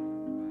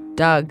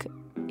 Doug,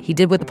 he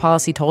did what the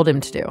policy told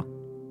him to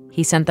do.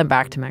 He sent them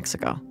back to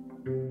Mexico.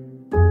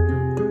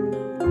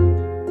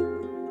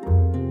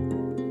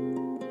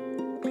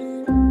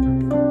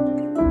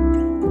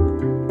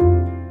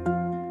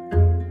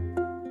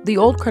 The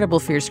old Credible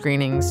Fear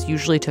screenings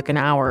usually took an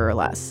hour or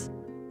less.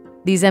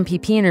 These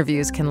MPP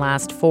interviews can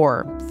last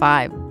 4,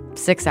 5,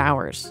 6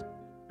 hours.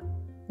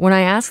 When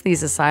I asked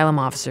these asylum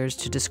officers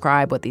to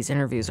describe what these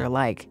interviews are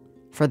like,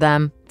 for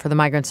them, for the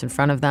migrants in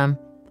front of them,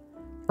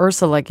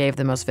 Ursula gave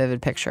the most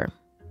vivid picture.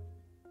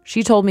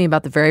 She told me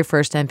about the very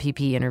first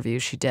MPP interview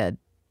she did.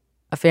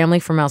 A family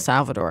from El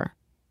Salvador,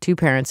 2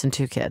 parents and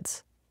 2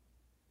 kids.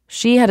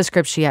 She had a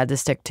script she had to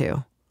stick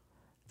to.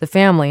 The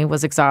family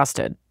was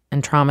exhausted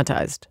and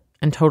traumatized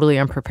and totally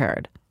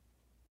unprepared.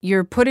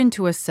 You're put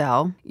into a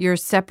cell. You're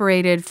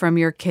separated from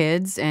your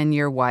kids and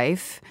your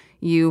wife.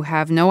 You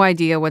have no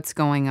idea what's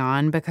going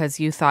on because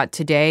you thought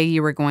today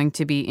you were going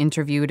to be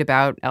interviewed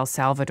about El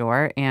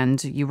Salvador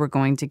and you were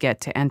going to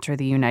get to enter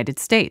the United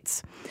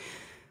States.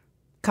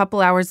 A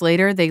couple hours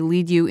later, they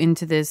lead you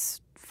into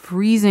this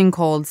freezing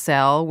cold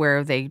cell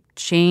where they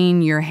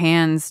chain your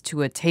hands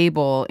to a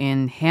table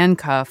in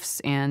handcuffs,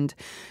 and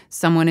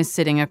someone is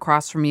sitting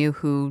across from you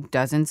who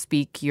doesn't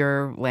speak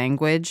your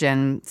language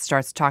and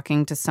starts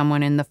talking to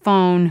someone in the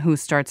phone who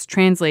starts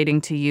translating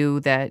to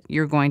you that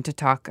you're going to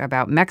talk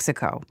about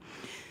Mexico.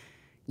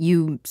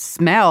 You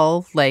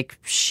smell like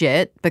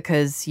shit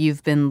because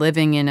you've been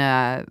living in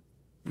a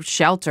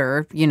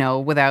shelter,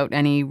 without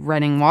any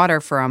running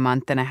water for a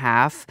month and a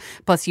half.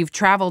 Plus, you've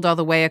traveled all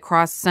the way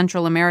across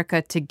Central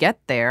America to get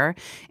there,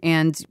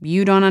 and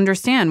you don't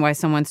understand why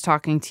someone's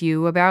talking to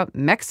you about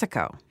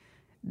Mexico.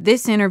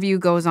 This interview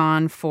goes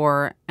on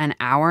for an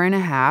hour and a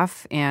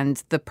half,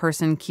 and the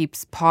person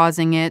keeps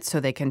pausing it so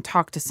they can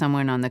talk to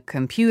someone on the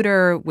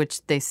computer,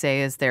 which they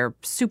say is their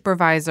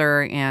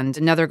supervisor, and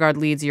another guard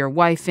leads your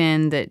wife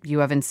in that you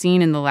haven't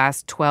seen in the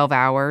last 12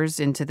 hours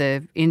into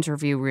the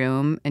interview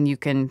room, and you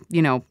can,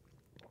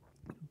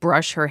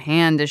 brush her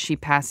hand as she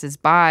passes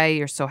by.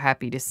 You're so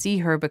happy to see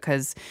her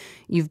because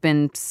you've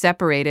been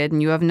separated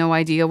and you have no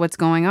idea what's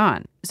going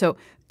on. So,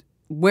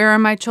 where are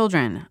my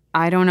children?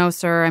 I don't know,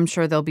 sir. I'm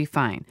sure they'll be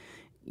fine.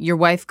 Your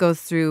wife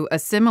goes through a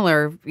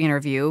similar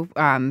interview,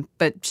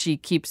 but she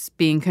keeps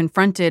being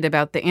confronted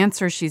about the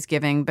answers she's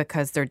giving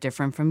because they're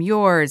different from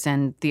yours,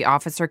 and the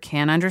officer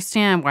can't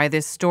understand why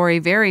this story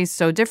varies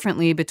so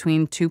differently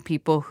between 2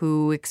 people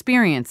who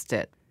experienced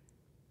it.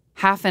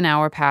 Half an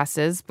hour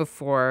passes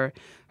before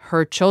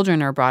her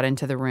children are brought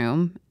into the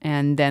room,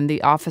 and then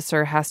the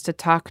officer has to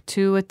talk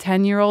to a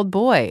 10-year-old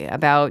boy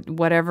about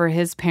whatever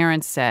his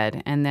parents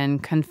said, and then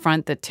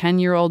confront the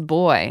 10-year-old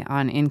boy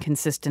on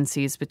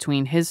inconsistencies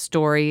between his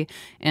story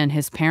and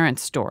his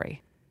parents'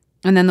 story.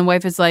 And then the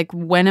wife is like,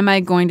 when am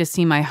I going to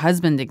see my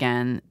husband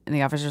again? And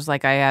the officer's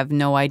like, I have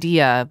no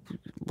idea.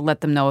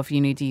 Let them know if you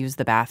need to use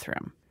the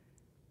bathroom.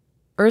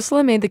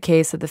 Ursula made the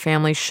case that the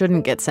family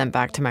shouldn't get sent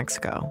back to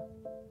Mexico.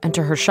 And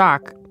to her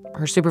shock,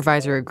 her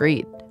supervisor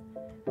agreed.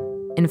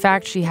 In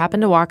fact, she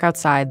happened to walk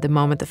outside the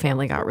moment the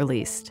family got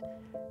released.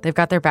 They've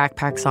got their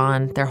backpacks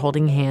on, they're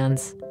holding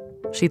hands.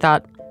 She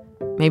thought,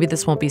 maybe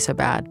this won't be so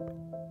bad.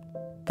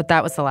 But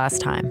that was the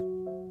last time.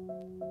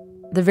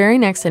 The very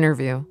next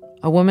interview,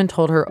 a woman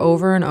told her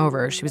over and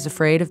over she was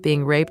afraid of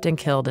being raped and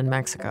killed in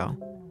Mexico.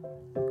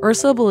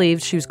 Ursula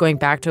believed she was going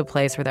back to a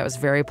place where that was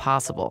very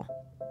possible.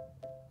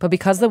 But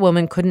because the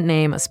woman couldn't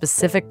name a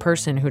specific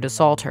person who'd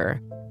assault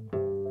her,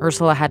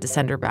 Ursula had to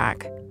send her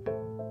back.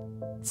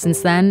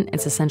 Since then,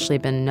 it's essentially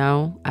been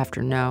no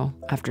after no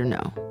after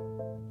no.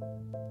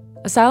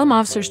 Asylum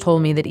officers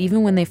told me that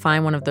even when they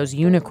find one of those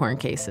unicorn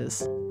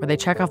cases, where they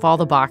check off all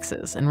the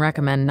boxes and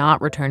recommend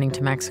not returning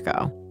to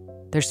Mexico,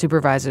 their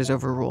supervisors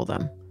overrule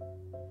them.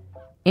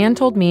 Anne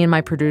told me and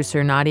my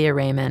producer, Nadia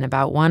Raymond,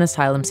 about one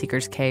asylum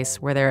seeker's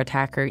case where their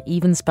attacker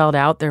even spelled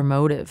out their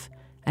motive,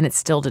 and it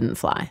still didn't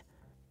fly.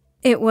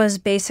 It was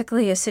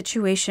basically a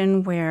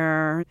situation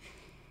where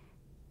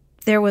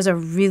there was a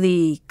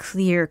really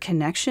clear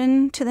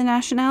connection to the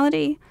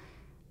nationality.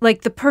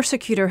 Like, the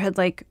persecutor had,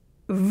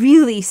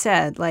 really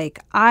said,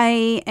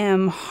 I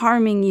am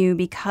harming you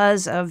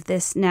because of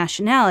this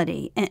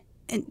nationality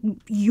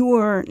and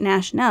your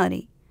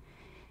nationality.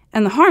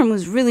 And the harm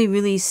was really,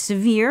 really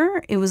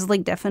severe. It was,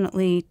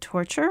 definitely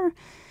torture.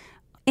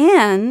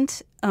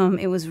 And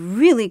it was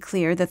really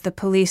clear that the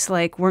police,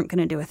 weren't going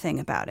to do a thing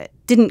about it.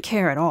 Didn't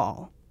care at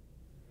all.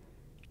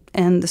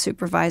 And the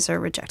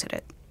supervisor rejected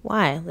it.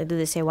 Why? Did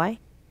they say why?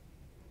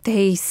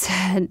 They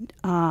said,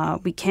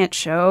 we can't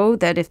show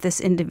that if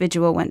this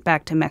individual went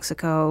back to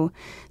Mexico,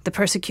 the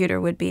persecutor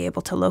would be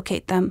able to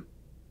locate them.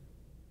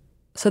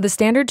 So the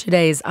standard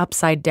today is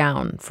upside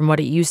down from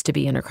what it used to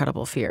be under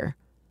credible fear.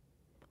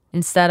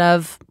 Instead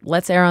of,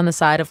 let's err on the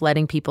side of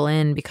letting people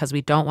in because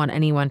we don't want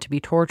anyone to be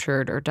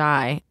tortured or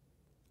die,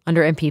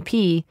 under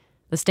MPP,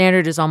 the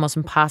standard is almost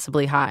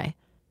impossibly high.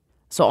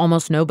 So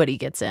almost nobody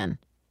gets in.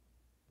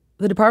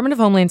 The Department of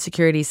Homeland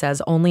Security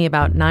says only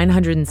about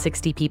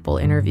 960 people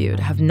interviewed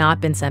have not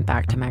been sent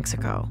back to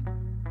Mexico.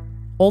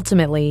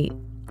 Ultimately,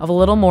 of a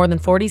little more than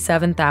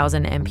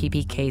 47,000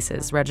 MPP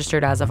cases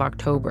registered as of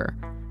October,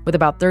 with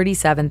about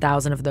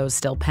 37,000 of those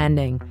still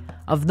pending,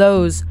 of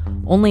those,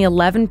 only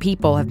 11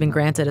 people have been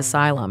granted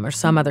asylum or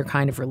some other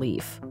kind of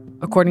relief,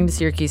 according to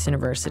Syracuse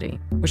University,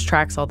 which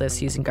tracks all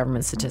this using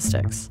government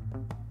statistics.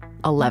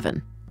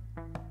 11.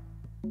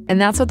 And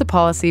that's what the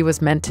policy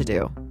was meant to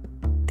do.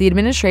 The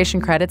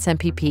administration credits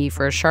MPP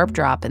for a sharp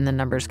drop in the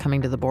numbers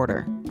coming to the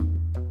border.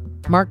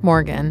 Mark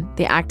Morgan,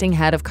 the acting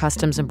head of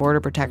Customs and Border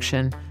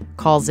Protection,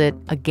 calls it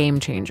a game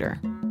changer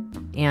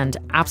and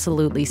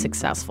absolutely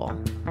successful.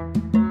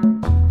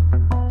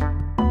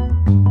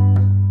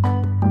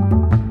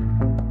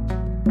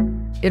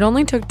 It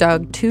only took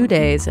Doug 2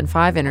 days and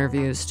 5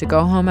 interviews to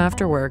go home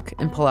after work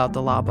and pull out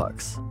the law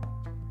books.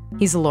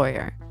 He's a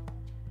lawyer.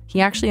 He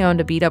actually owned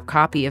a beat-up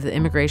copy of the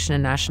Immigration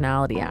and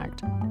Nationality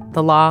Act,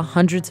 the law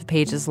hundreds of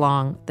pages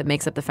long that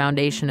makes up the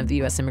foundation of the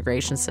U.S.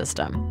 immigration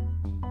system.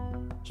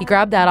 He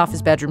grabbed that off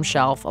his bedroom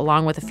shelf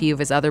along with a few of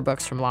his other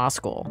books from law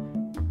school.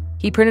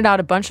 He printed out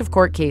a bunch of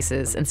court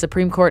cases and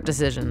Supreme Court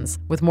decisions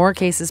with more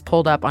cases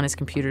pulled up on his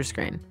computer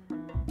screen.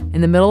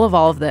 In the middle of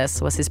all of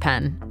this was his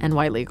pen and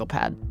white legal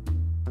pad.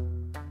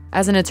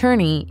 As an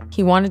attorney,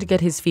 he wanted to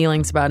get his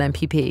feelings about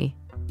MPP,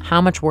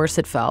 how much worse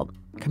it felt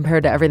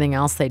compared to everything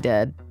else they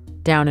did,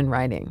 down in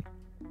writing.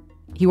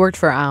 He worked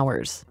for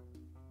hours,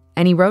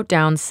 and he wrote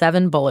down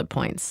 7 bullet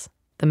points,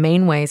 the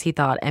main ways he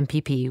thought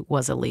MPP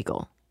was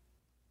illegal.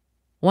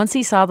 Once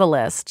he saw the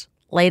list,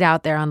 laid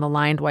out there on the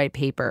lined white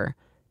paper,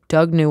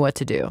 Doug knew what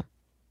to do.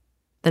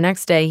 The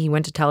next day, he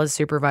went to tell his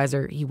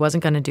supervisor he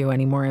wasn't going to do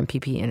any more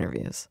MPP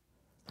interviews.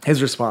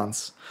 His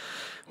response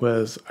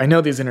was, I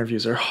know these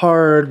interviews are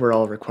hard. We're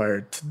all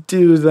required to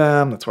do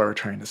them. That's why we're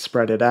trying to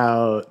spread it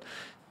out.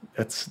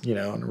 It's,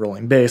 on a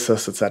rolling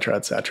basis, et cetera,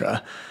 et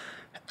cetera.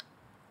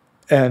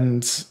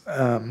 And,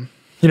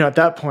 at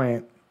that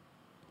point,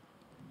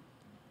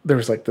 there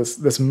was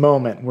this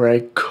moment where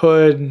I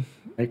could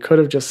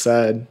have just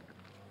said,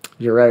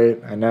 you're right,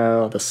 I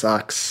know, this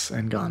sucks,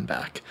 and gone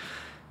back.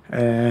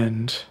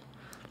 And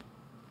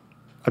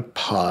I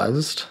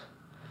paused,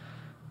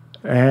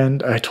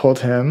 and I told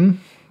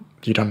him,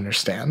 you don't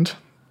understand.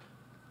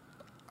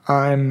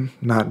 I'm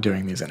not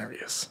doing these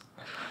interviews.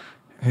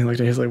 And he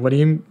looked at me, he's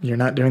like, you're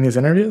not doing these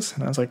interviews?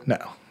 And I was like, no.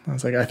 I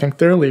was like, I think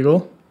they're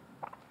illegal.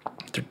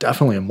 They're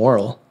definitely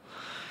immoral.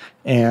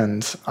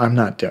 And I'm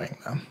not doing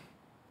them.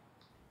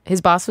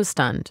 His boss was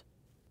stunned.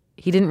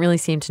 He didn't really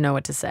seem to know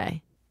what to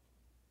say.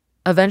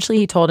 Eventually,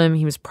 he told him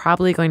he was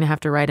probably going to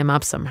have to write him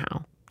up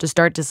somehow to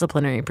start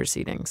disciplinary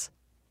proceedings.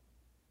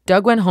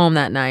 Doug went home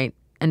that night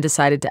and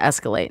decided to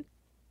escalate.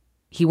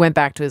 He went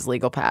back to his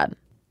legal pad.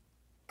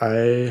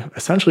 I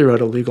essentially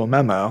wrote a legal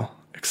memo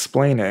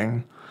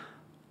explaining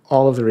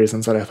all of the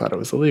reasons that I thought it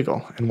was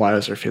illegal and why I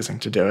was refusing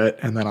to do it.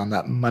 And then on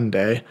that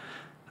Monday,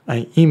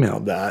 I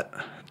emailed that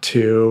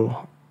to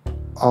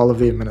all of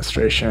the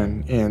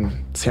administration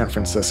in San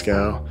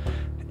Francisco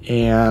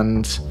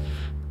and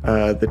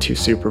the 2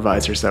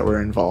 supervisors that were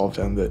involved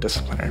in the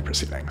disciplinary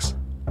proceedings.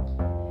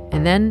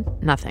 And then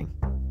nothing.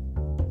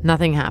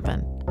 Nothing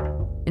happened.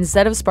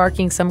 Instead of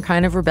sparking some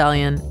kind of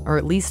rebellion, or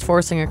at least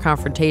forcing a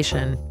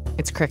confrontation,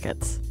 it's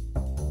crickets.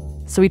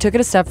 So he took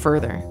it a step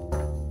further.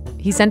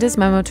 He sent his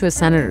memo to his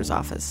senator's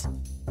office.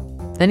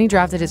 Then he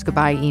drafted his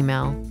goodbye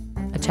email,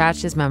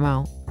 attached his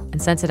memo,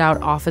 and sent it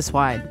out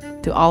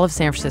office-wide to all of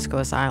San Francisco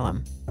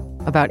Asylum,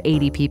 about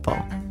 80 people,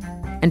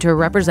 and to a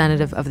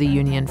representative of the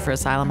Union for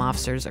Asylum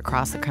Officers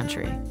across the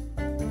country.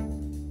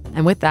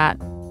 And with that,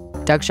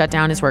 Doug shut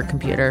down his work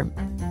computer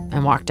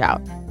and walked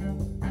out.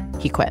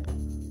 He quit.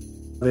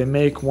 They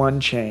make one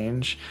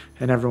change,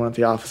 and everyone at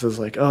the office is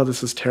like, oh,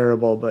 this is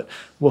terrible, but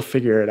we'll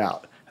figure it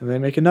out. And they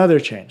make another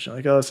change. They're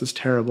like, oh, this is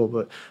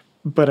terrible,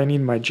 but I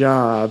need my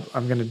job.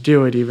 I'm going to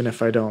do it even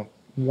if I don't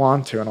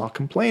want to, and I'll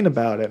complain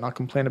about it, and I'll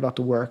complain about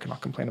the work, and I'll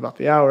complain about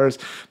the hours.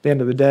 At the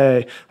end of the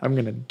day, I'm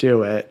going to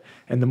do it.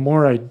 And the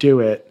more I do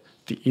it,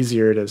 the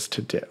easier it is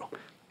to do.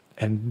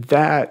 And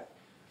that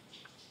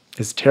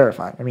is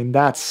terrifying. I mean,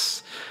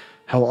 that's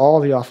how all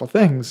the awful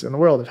things in the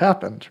world have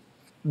happened.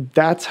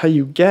 That's how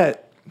you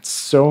get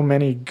so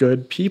many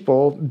good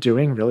people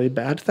doing really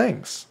bad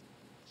things.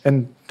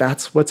 And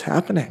that's what's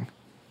happening.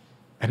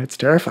 And it's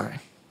terrifying.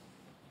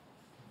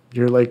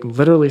 You're like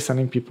literally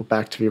sending people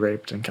back to be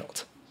raped and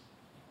killed.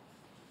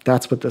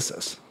 That's what this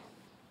is.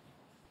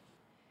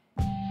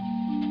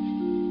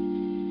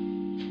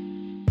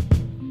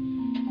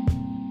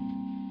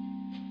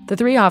 The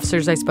 3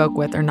 officers I spoke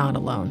with are not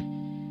alone.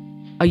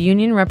 A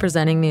union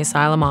representing the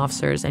asylum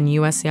officers and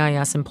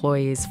USCIS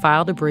employees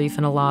filed a brief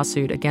in a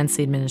lawsuit against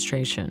the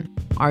administration,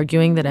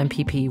 arguing that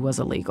MPP was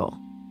illegal.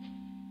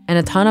 And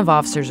a ton of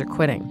officers are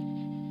quitting.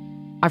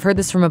 I've heard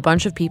this from a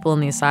bunch of people in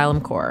the Asylum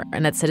Corps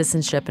and at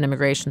Citizenship and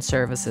Immigration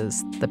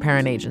Services, the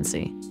parent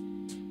agency.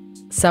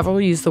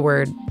 Several use the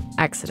word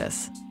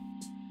exodus.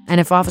 And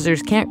if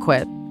officers can't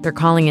quit, they're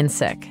calling in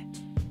sick.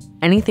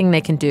 Anything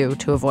they can do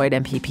to avoid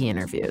MPP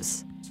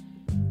interviews.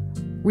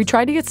 We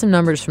tried to get some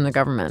numbers from the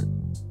government.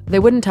 They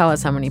wouldn't tell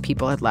us how many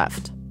people had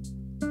left.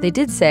 They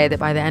did say that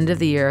by the end of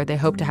the year, they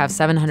hope to have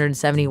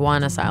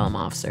 771 asylum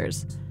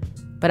officers.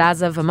 But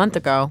as of a month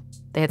ago,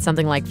 they had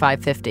something like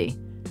 550,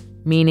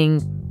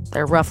 meaning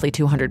they're roughly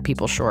 200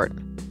 people short.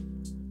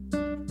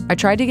 I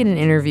tried to get an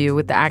interview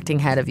with the acting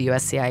head of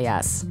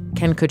USCIS,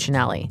 Ken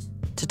Cuccinelli,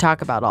 to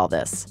talk about all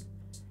this.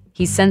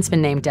 He's since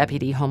been named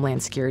Deputy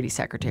Homeland Security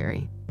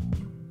Secretary.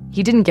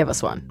 He didn't give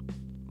us one,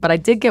 but I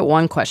did get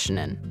one question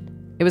in.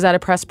 It was at a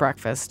press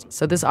breakfast,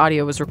 so this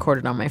audio was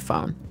recorded on my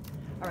phone.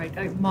 All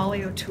right,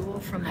 Molly O'Toole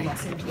from the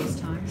Los Angeles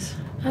Times.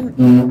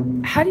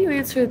 How do you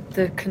answer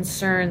the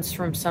concerns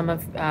from some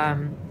of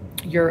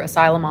your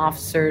asylum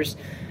officers?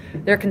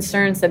 There are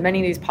concerns that many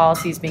of these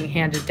policies being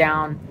handed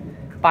down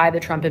by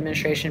the Trump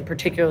administration,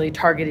 particularly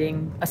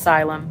targeting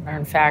asylum, are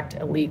in fact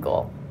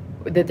illegal,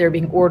 that they're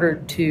being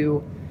ordered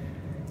to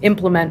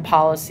implement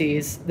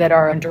policies that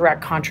are in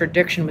direct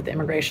contradiction with the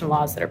immigration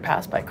laws that are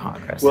passed by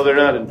Congress. Well, they're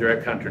not in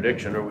direct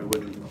contradiction, or we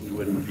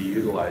wouldn't be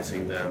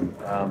utilizing them.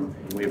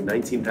 We have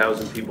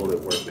 19,000 people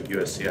that work with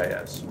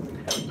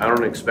USCIS. I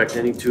don't expect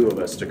any 2 of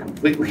us to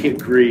completely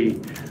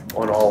agree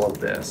on all of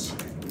this,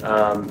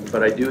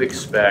 but I do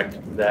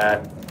expect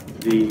that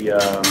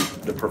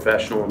the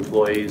professional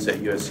employees at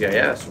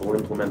USCIS will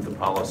implement the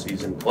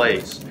policies in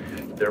place.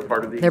 They're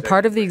part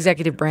of the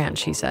executive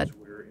branch, he said.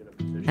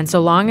 And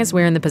so long as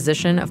we're in the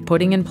position of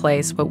putting in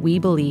place what we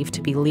believe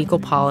to be legal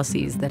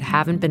policies that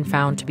haven't been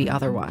found to be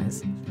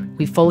otherwise,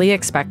 we fully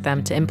expect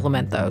them to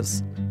implement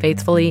those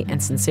faithfully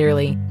and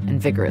sincerely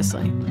and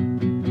vigorously.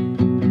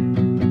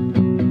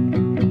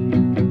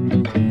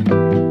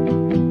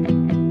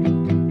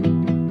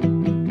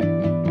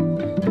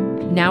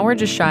 Now we're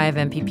just shy of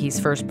MPP's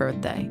first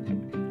birthday.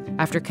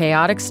 After a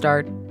chaotic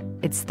start,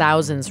 its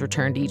thousands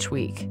returned each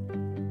week.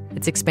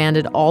 It's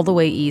expanded all the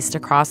way east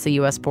across the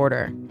U.S.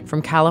 border,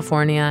 from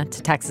California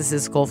to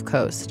Texas's Gulf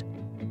Coast.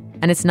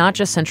 And it's not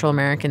just Central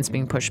Americans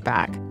being pushed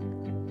back.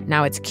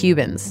 Now it's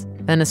Cubans,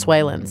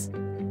 Venezuelans,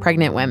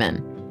 pregnant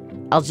women,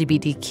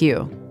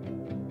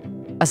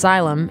 LGBTQ.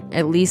 Asylum,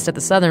 at least at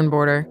the southern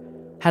border,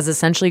 has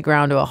essentially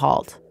ground to a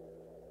halt.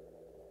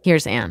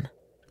 Here's Anne.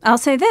 I'll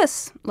say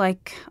this,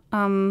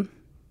 the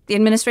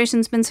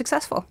administration's been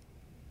successful.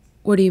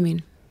 What do you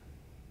mean?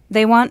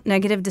 They want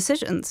negative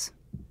decisions.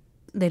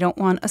 They don't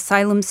want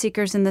asylum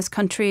seekers in this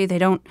country. They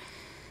don't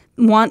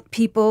want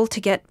people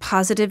to get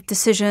positive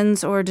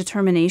decisions or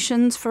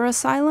determinations for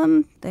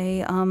asylum.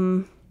 They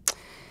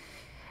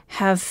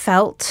have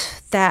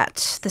felt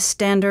that the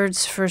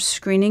standards for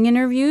screening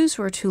interviews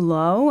were too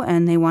low,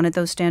 and they wanted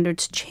those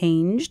standards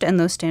changed and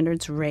those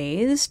standards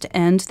raised,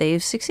 and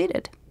they've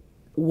succeeded.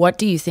 What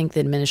do you think the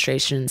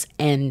administration's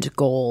end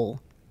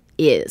goal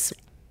is?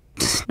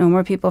 No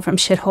more people from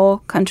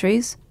shithole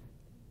countries.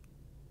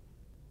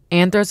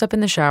 Anne throws up in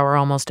the shower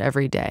almost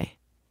every day.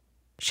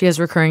 She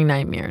has recurring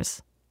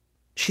nightmares.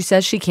 She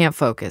says she can't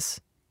focus,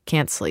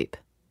 can't sleep.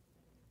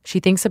 She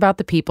thinks about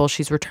the people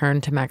she's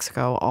returned to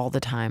Mexico all the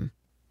time.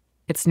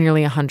 It's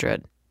nearly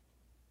 100.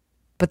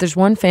 But there's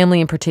one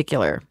family in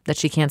particular that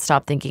she can't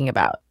stop thinking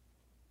about.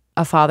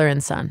 A father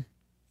and son.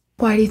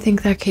 Why do you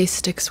think that case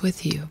sticks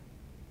with you?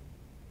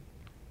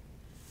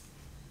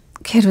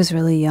 Kid was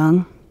really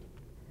young.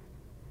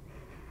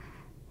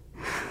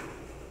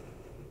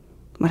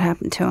 What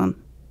happened to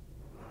him?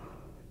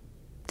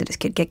 Did his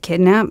kid get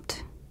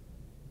kidnapped?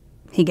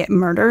 He get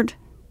murdered?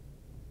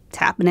 It's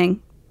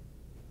happening.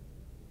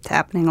 It's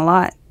happening a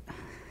lot.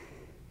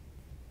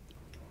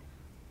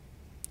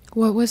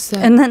 What was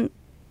that? And then,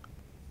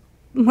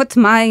 what's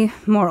my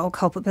moral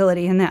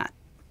culpability in that?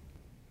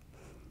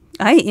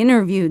 I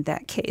interviewed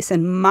that case,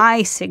 and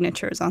my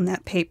signature's on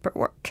that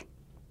paperwork.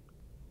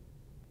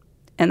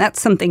 And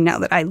that's something now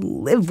that I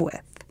live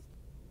with.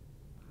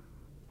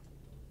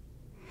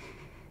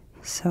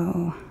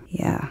 So,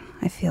 yeah,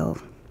 I feel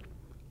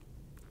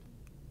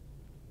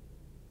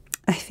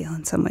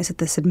in some ways that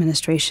this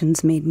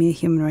administration's made me a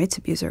human rights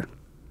abuser.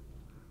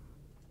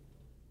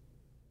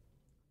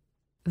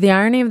 The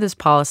irony of this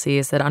policy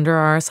is that under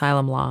our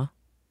asylum law,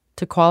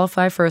 to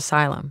qualify for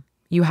asylum,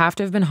 you have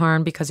to have been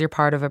harmed because you're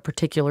part of a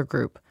particular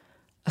group,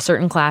 a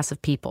certain class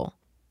of people.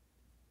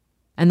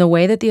 And the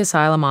way that the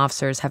asylum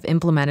officers have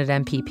implemented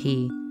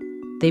MPP,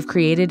 they've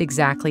created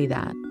exactly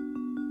that.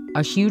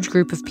 A huge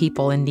group of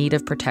people in need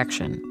of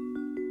protection.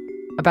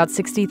 About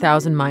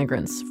 60,000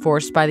 migrants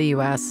forced by the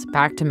U.S.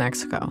 back to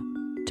Mexico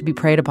to be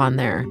preyed upon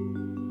there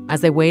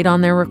as they wait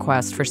on their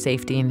request for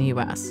safety in the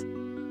U.S.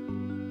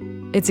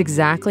 It's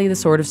exactly the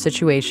sort of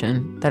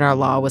situation that our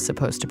law was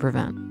supposed to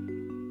prevent.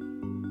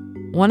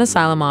 One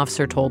asylum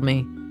officer told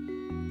me,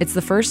 "It's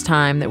the first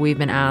time that we've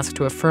been asked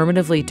to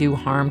affirmatively do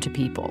harm to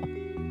people.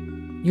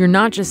 You're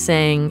not just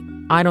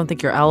saying, I don't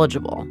think you're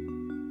eligible.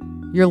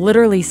 You're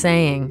literally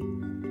saying,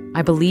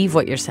 I believe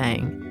what you're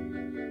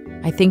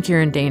saying. I think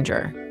you're in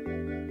danger.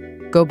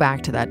 Go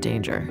back to that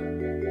danger."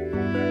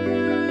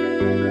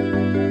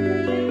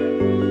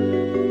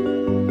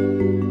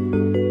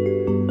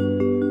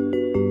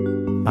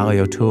 Molly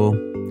O'Toole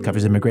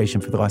covers immigration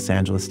for the Los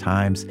Angeles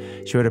Times.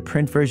 She wrote a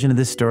print version of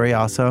this story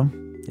also.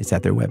 It's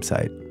at their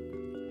website.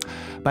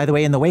 By the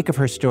way, in the wake of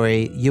her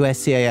story,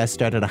 USCIS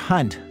started a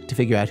hunt to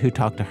figure out who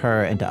talked to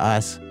her and to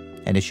us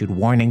and issued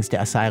warnings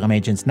to asylum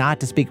agents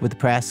not to speak with the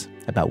press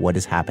about what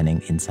is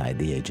happening inside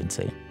the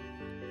agency.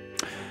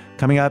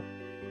 Coming up,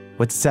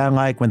 what's it sound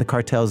like when the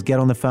cartels get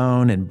on the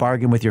phone and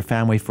bargain with your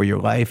family for your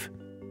life?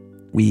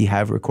 We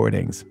have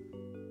recordings.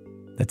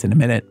 That's in a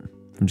minute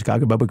from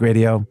Chicago Public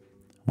Radio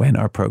when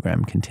our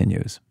program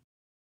continues.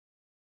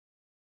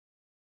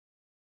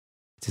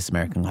 It's This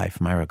American Life.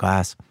 I'm Ira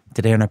Glass.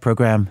 Today on our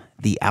program,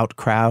 The Out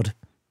Crowd.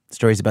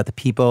 Stories about the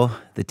people,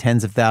 the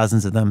tens of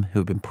thousands of them who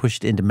have been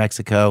pushed into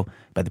Mexico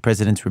by the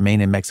president's Remain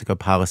in Mexico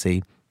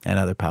policy and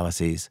other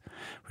policies.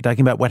 We're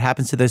talking about what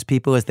happens to those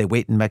people as they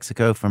wait in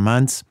Mexico for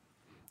months.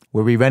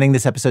 We're rerunning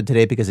this episode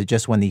today because it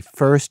just won the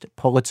first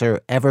Pulitzer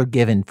ever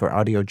given for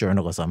audio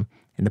journalism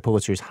in the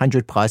Pulitzer's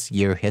 100-plus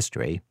year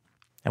history.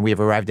 And we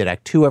have arrived at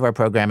Act 2 of our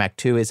program. Act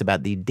 2 is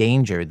about the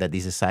danger that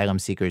these asylum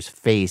seekers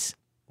face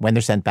when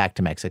they're sent back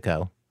to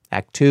Mexico.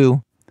 Act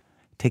 2,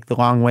 take the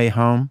long way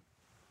home.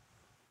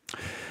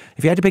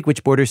 If you had to pick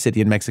which border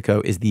city in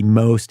Mexico is the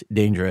most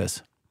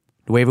dangerous,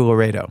 Nuevo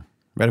Laredo,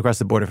 right across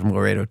the border from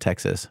Laredo,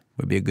 Texas,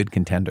 would be a good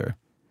contender.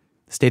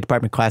 The State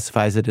Department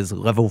classifies it as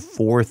level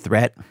 4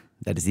 threat.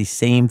 That is the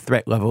same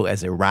threat level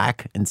as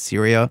Iraq and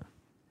Syria.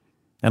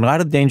 And a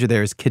lot of the danger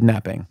there is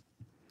kidnapping.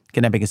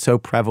 Kidnapping is so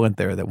prevalent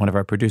there that one of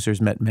our producers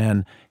met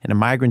men in a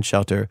migrant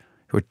shelter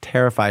who were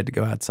terrified to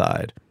go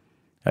outside.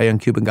 A young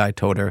Cuban guy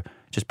told her,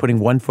 just putting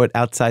one foot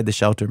outside the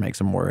shelter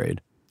makes him worried.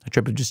 A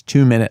trip of just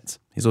 2 minutes.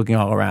 He's looking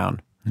all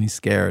around, and he's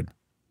scared.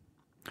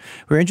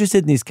 We're interested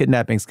in these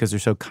kidnappings because they're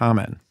so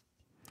common.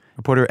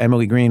 Reporter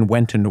Emily Green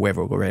went to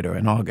Nuevo Laredo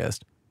in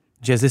August.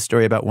 She has this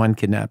story about one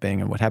kidnapping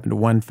and what happened to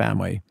one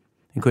family,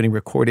 including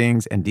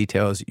recordings and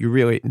details you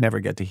really never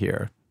get to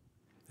hear.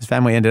 This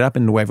family ended up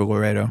in Nuevo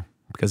Laredo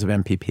because of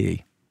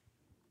MPP.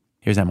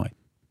 Here's Emily.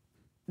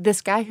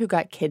 This guy who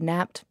got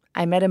kidnapped,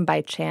 I met him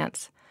by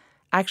chance.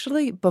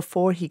 Actually,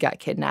 before he got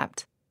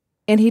kidnapped.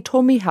 And he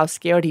told me how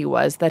scared he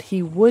was that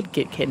he would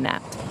get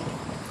kidnapped.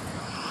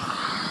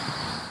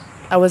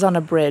 I was on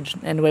a bridge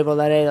in Nuevo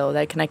Laredo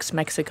that connects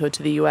Mexico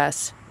to the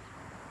U.S.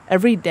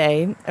 Every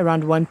day,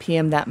 around 1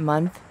 p.m. that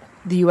month,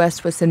 the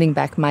U.S. was sending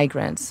back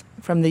migrants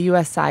from the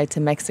U.S. side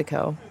to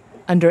Mexico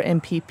under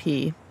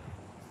MPP.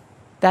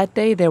 That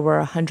day, there were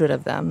 100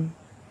 of them.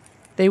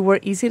 They were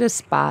easy to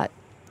spot.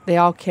 They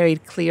all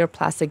carried clear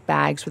plastic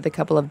bags with a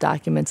couple of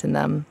documents in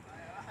them.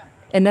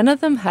 And none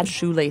of them had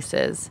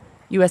shoelaces.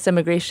 U.S.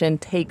 immigration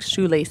takes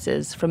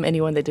shoelaces from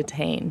anyone they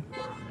detain.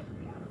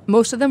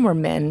 Most of them were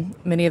men,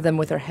 many of them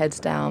with their heads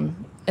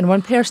down. And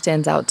one pair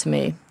stands out to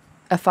me,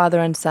 a father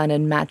and son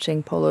in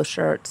matching polo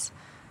shirts,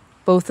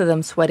 both of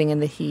them sweating in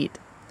the heat.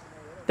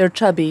 They're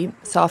chubby,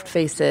 soft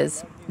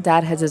faces.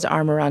 Dad has his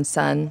arm around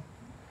son.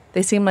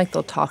 They seem like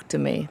they'll talk to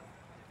me.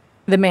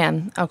 The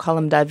man, I'll call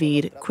him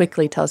David,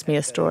 quickly tells me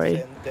a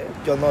story.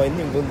 Yo no soy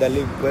ningún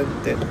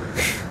delincuente.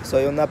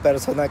 Soy una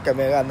persona que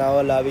me he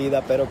ganado la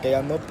vida, pero que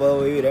ya no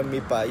puedo vivir en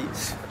mi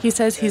país. He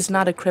says he's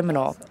not a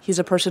criminal. He's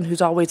a person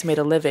who's always made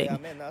a living,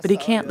 but he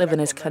can't live in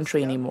his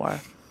country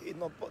anymore.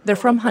 They're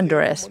from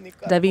Honduras.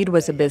 David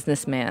was a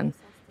businessman.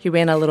 He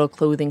ran a little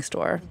clothing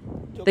store.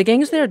 The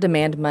gangs there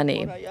demand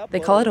money. They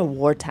call it a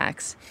war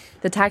tax.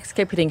 The tax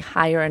kept getting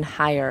higher and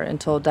higher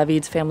until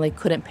David's family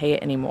couldn't pay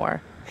it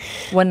anymore.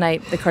 One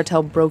night, the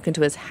cartel broke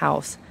into his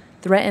house,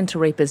 threatened to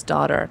rape his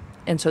daughter,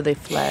 and so they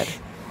fled.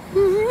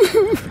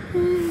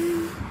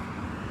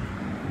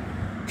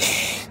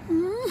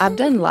 I've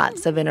done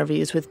lots of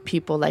interviews with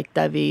people like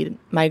David,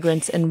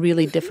 migrants in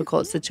really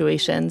difficult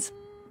situations.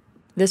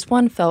 This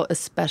one felt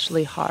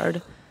especially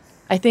hard.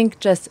 I think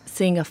just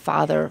seeing a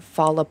father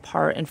fall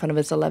apart in front of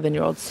his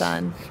 11-year-old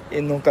son.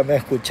 Y nunca me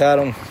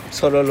escucharon.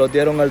 Solo los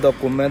dieron el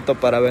documento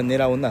para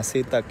venir a una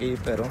cita aquí,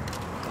 pero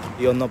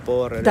yo no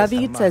puedo regresar.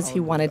 David says he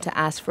wanted to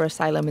ask for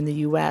asylum in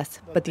the U.S.,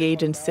 but the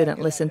agents didn't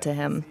listen to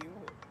him.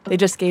 They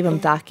just gave him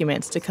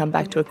documents to come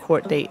back to a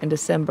court date in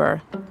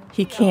December.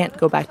 He can't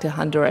go back to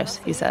Honduras,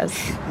 he says.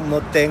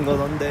 No tengo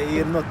dónde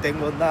ir, no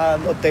tengo nada,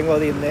 no tengo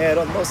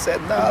dinero, no sé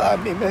nada. A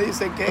mí me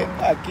dicen que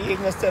aquí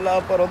en este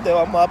lado por donde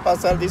vamos a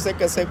pasar, dice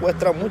que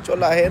secuestra mucho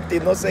la gente y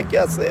no sé qué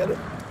hacer.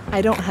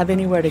 I don't have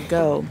anywhere to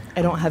go.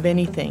 I don't have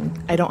anything.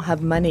 I don't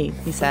have money,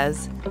 he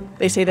says.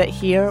 They say that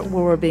here,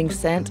 where we're being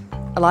sent,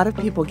 a lot of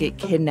people get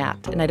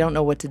kidnapped, and I don't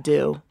know what to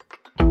do.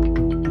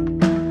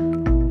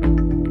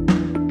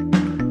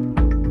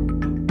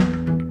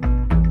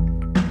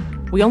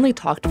 We only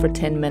talked for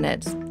 10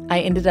 minutes.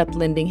 I ended up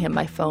lending him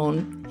my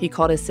phone. He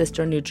called his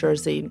sister in New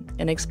Jersey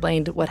and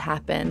explained what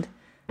happened,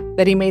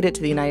 that he made it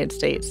to the United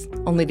States,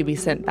 only to be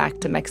sent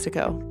back to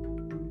Mexico.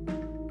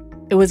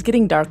 It was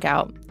getting dark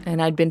out,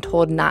 and I'd been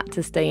told not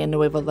to stay in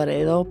Nuevo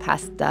Laredo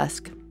past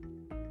dusk.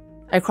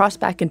 I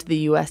crossed back into the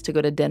U.S. to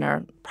go to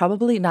dinner,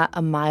 probably not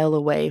a mile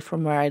away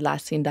from where I'd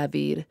last seen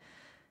David.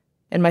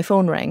 And my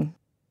phone rang.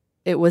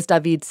 It was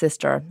David's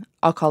sister.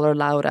 I'll call her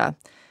Laura.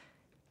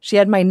 She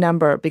had my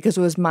number because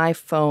it was my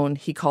phone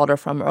he called her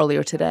from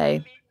earlier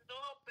today.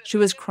 She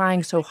was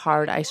crying so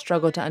hard I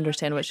struggled to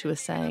understand what she was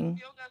saying.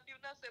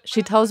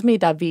 She tells me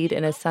David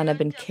and his son had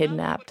been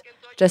kidnapped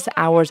just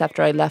hours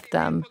after I left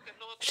them.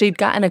 She'd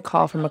gotten a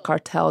call from a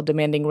cartel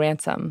demanding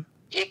ransom.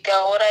 Y que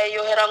ahora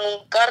ellos eran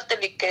un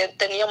cártel y que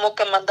teníamos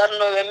que mandar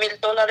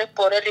 $9,000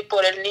 por él y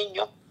por el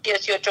niño,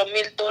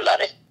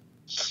 $18,000.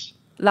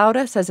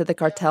 Laura says that the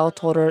cartel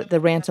told her the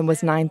ransom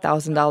was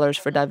 $9,000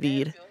 for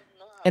David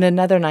and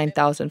another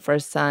 $9,000 for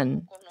his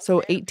son,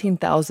 so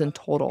 $18,000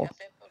 total.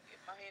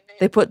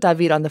 They put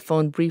David on the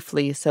phone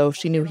briefly so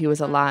she knew he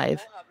was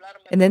alive,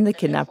 and then the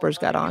kidnappers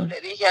got on.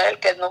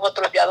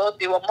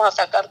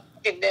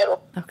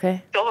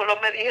 Okay.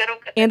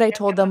 And I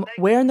told them,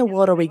 where in the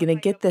world are we going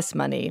to get this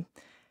money?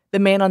 The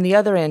man on the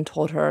other end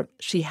told her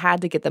she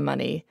had to get the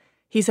money.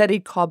 He said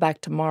he'd call back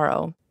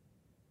tomorrow.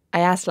 I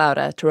asked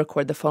Laura to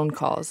record the phone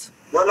calls.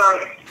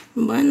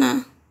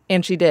 Buena.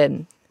 And she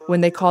did.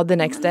 When they called the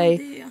next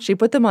day, she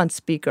put them on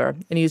speaker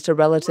and used a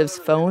relative's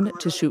phone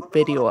to shoot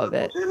video of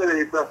it.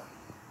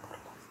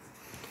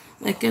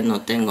 Es que no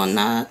tengo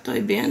nada,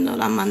 estoy viendo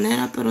la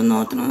manera, pero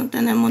nosotros no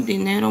tenemos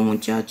dinero,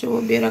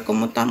 muchacho. Viera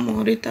cómo estamos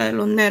ahorita de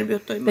los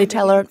nervios. They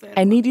tell her,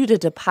 I need you to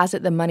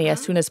deposit the money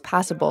as soon as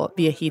possible,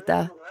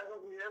 viejita.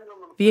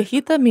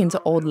 Viejita means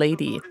old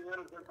lady.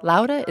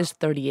 Laura is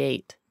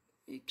 38.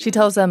 She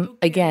tells them,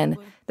 again,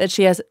 that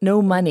she has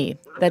no money,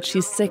 that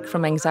she's sick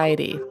from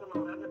anxiety.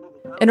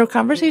 In her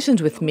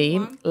conversations with me,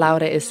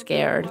 Laura is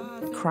scared,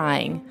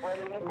 crying.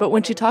 But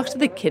when she talks to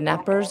the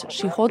kidnappers,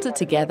 she holds it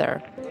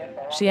together.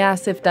 She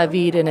asks if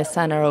David and his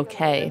son are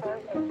okay.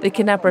 The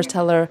kidnappers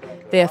tell her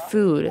they have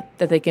food,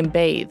 that they can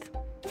bathe,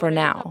 for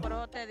now.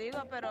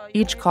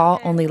 Each call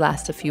only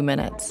lasts a few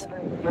minutes.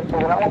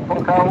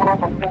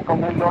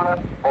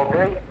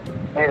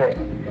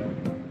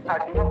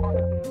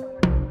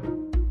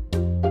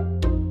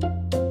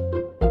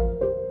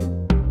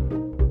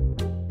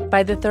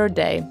 By the third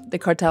day, the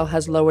cartel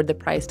has lowered the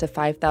price to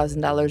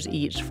 $5,000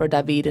 each for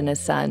David and his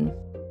son.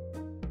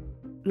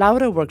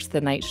 Laura works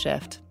the night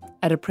shift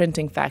at a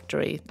printing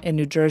factory in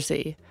New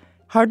Jersey,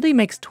 hardly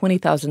makes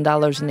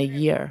 $20,000 in a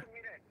year.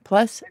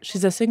 Plus,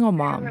 she's a single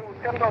mom.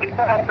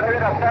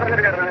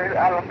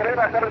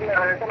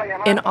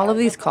 In all of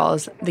these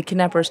calls, the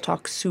kidnappers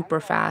talk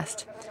super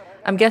fast.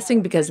 I'm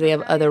guessing because they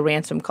have other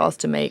ransom calls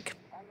to make.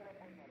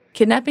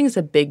 Kidnapping is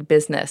a big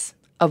business,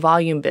 a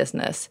volume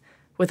business,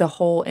 with a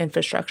whole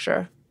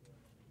infrastructure.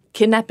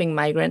 Kidnapping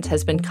migrants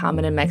has been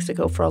common in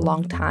Mexico for a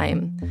long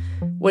time.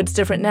 What's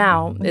different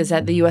now is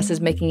that the U.S.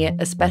 is making it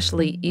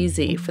especially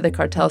easy for the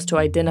cartels to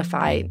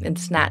identify and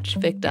snatch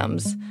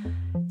victims.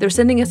 They're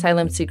sending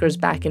asylum seekers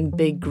back in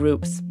big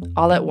groups,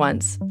 all at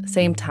once,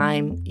 same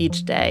time,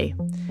 each day.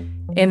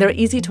 And they're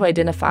easy to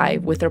identify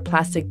with their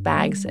plastic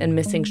bags and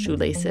missing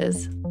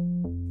shoelaces.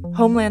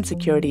 Homeland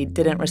Security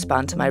didn't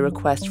respond to my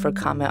request for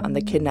comment on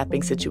the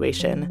kidnapping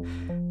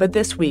situation, But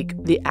this week,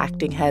 the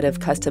acting head of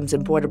Customs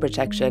and Border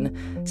Protection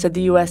said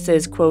the U.S.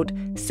 is, quote,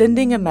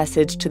 sending a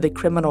message to the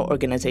criminal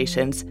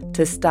organizations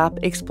to stop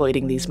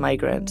exploiting these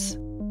migrants.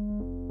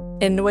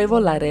 In Nuevo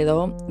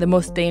Laredo, the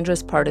most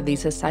dangerous part of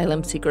these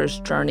asylum seekers'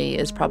 journey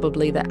is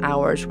probably the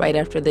hours right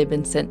after they've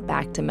been sent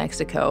back to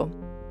Mexico.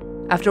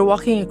 After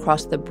walking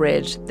across the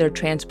bridge, they're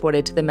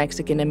transported to the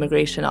Mexican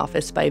immigration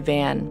office by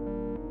van.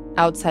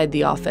 Outside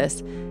the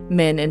office,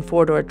 men in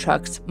four-door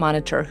trucks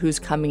monitor who's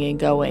coming and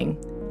going.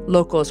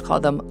 Locals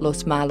call them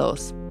los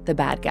malos, the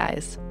bad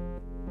guys.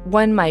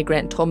 One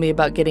migrant told me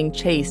about getting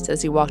chased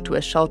as he walked to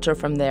a shelter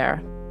from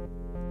there.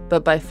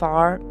 But by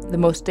far, the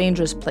most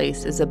dangerous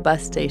place is a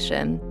bus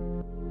station.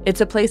 It's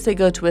a place they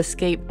go to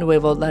escape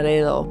Nuevo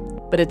Laredo,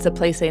 but it's a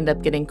place they end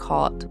up getting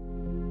caught.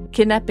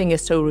 Kidnapping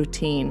is so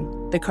routine,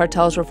 the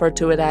cartels refer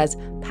to it as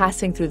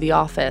passing through the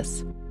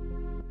office.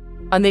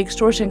 On the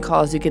extortion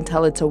calls, you can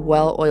tell it's a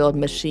well-oiled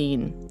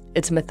machine.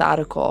 It's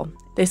methodical.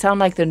 They sound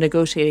like they're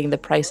negotiating the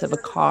price of a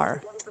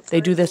car. They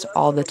do this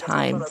all the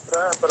time.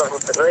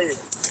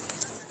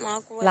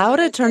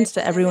 Laura turns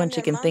to everyone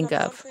she can think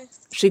of.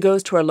 She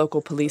goes to her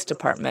local police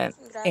department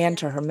and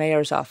to her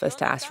mayor's office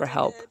to ask for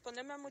help.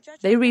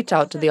 They reach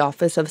out to the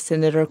office of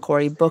Senator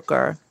Cory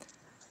Booker.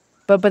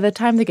 But by the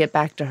time they get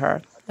back to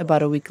her,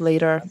 about a week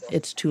later,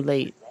 it's too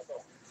late.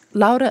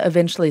 Laura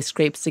eventually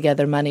scrapes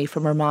together money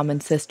from her mom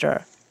and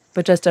sister,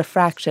 but just a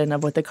fraction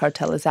of what the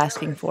cartel is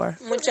asking for.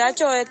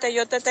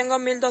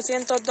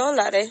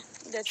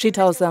 She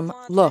tells them,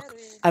 look,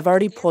 I've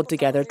already pulled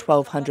together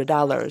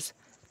 $1,200.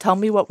 Tell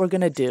me what we're going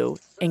to do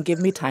and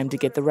give me time to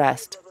get the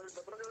rest.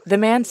 The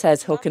man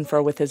says he'll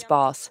confer with his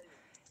boss.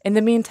 In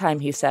the meantime,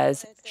 he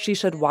says, she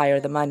should wire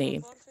the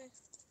money.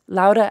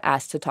 Laura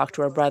asks to talk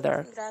to her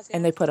brother,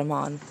 and they put him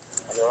on.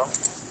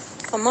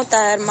 ¿Cómo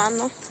está,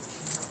 hermano?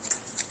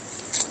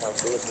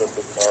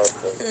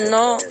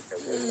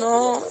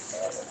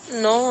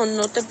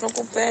 No te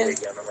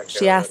preocupes.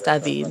 She asks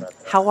David,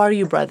 how are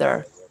you,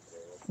 brother?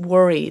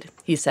 Worried,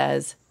 he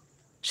says.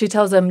 She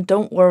tells him,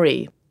 don't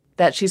worry,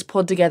 that she's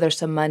pulled together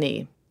some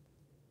money.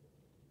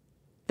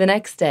 The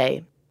next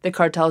day, the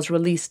cartels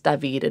release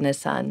David and his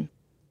son.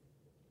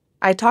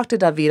 I talked to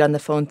David on the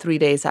phone 3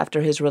 days after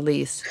his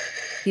release.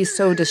 He's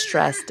so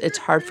distressed, it's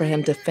hard for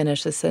him to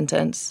finish a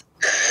sentence.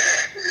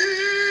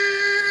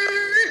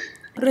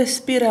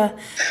 Respira,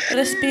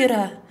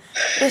 respira,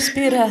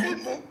 respira.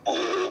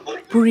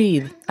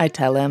 Breathe, I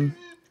tell him.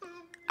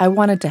 I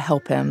wanted to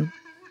help him.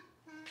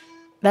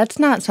 That's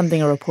not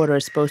something a reporter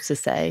is supposed to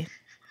say.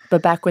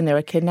 But back when they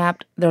were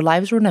kidnapped, their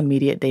lives were in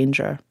immediate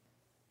danger.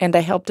 And I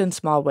helped in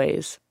small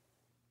ways.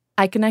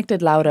 I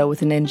connected Laura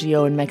with an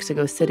NGO in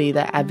Mexico City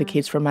that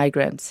advocates for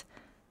migrants.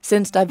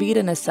 Since David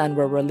and his son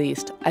were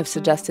released, I've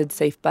suggested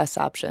safe bus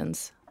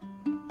options.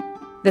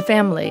 The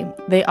family,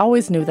 they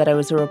always knew that I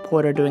was a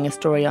reporter doing a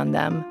story on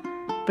them,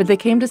 but they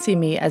came to see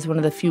me as one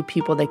of the few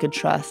people they could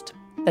trust,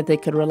 that they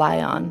could rely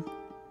on.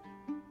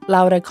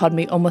 Laura called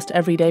me almost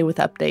every day with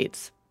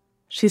updates.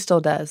 She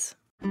still does.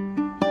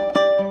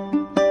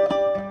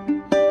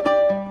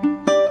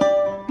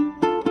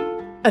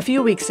 A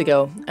few weeks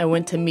ago, I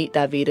went to meet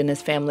David and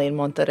his family in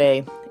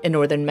Monterrey, in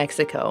northern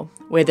Mexico,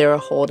 where they were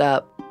holed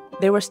up.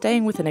 They were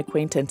staying with an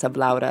acquaintance of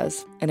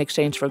Laura's in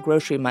exchange for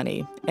grocery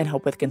money and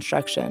help with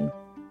construction.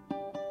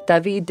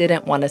 David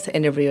didn't want us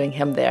interviewing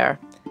him there.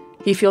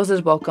 He feels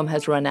his welcome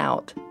has run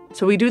out,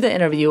 so we do the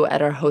interview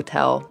at our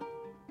hotel.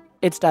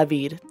 It's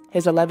David,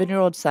 his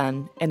 11-year-old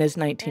son, and his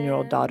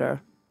 19-year-old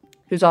daughter,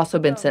 who's also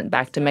been sent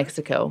back to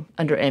Mexico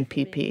under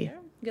MPP.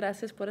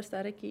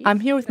 I'm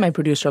here with my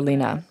producer,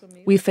 Lena.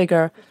 We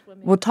figure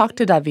we'll talk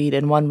to David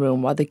in one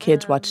room while the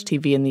kids watch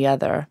TV in the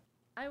other.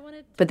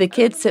 But the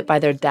kids sit by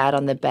their dad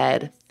on the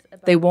bed.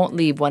 They won't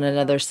leave one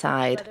another's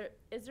side.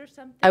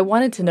 I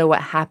wanted to know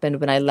what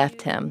happened when I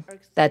left him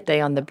that day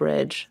on the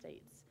bridge.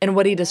 And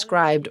what he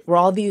described were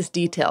all these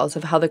details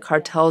of how the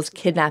cartel's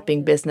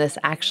kidnapping business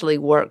actually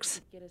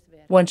works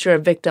once you're a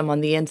victim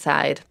on the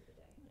inside.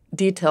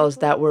 Details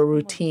that were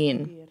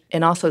routine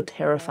and also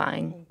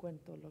terrifying.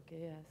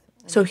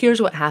 So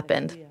here's what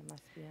happened.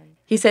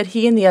 He said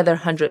he and the other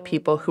 100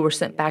 people who were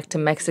sent back to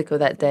Mexico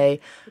that day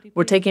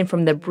were taken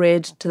from the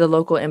bridge to the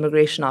local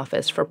immigration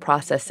office for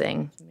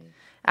processing.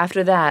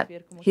 After that,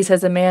 he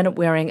says a man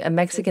wearing a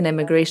Mexican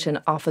immigration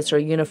officer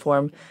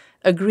uniform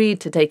agreed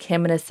to take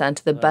him and his son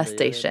to the bus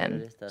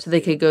station so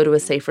they could go to a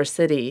safer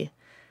city.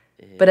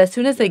 But as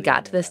soon as they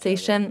got to the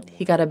station,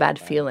 he got a bad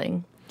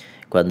feeling.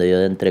 When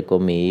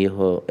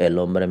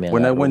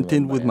I went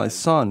in with my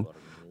son,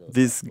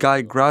 this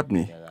guy grabbed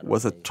me.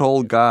 Was a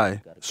tall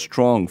guy,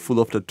 strong, full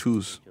of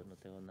tattoos.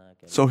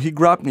 So he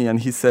grabbed me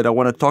and he said, I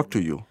want to talk to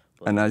you.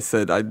 And I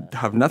said, I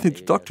have nothing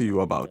to talk to you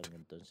about.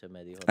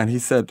 And he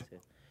said,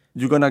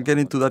 you're going to get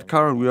into that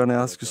car and we're going to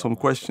ask you some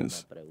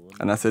questions.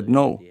 And I said,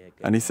 no.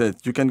 And he said,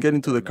 you can get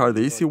into the car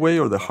the easy way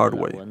or the hard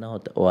way.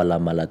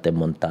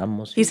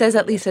 He says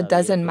at least a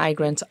dozen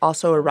migrants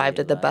also arrived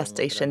at the bus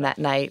station that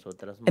night,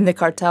 and the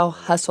cartel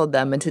hustled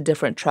them into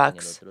different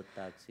trucks.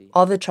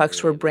 All the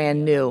trucks were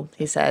brand new,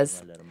 he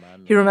says.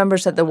 He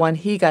remembers that the one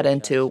he got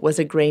into was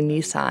a gray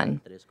Nissan.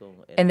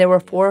 and there were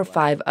 4 or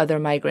 5 other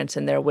migrants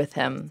in there with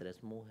him.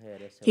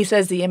 He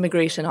says the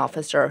immigration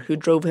officer who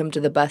drove him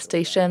to the bus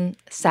station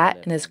sat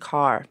in his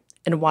car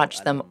and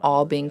watched them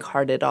all being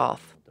carted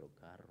off.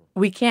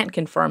 We can't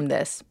confirm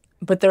this,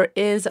 but there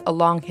is a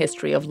long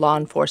history of law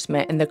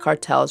enforcement and the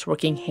cartels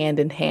working hand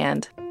in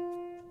hand.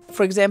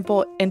 For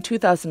example, in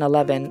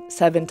 2011,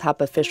 7 top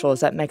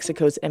officials at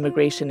Mexico's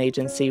immigration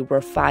agency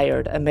were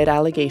fired amid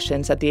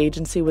allegations that the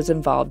agency was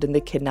involved in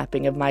the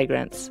kidnapping of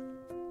migrants.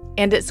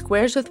 And it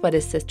squares with what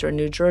his sister in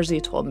New Jersey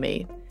told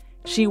me.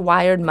 She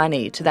wired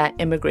money to that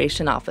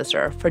immigration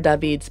officer for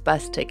David's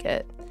bus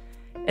ticket.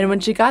 And when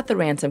she got the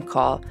ransom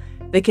call,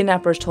 the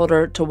kidnappers told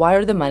her to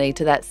wire the money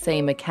to that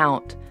same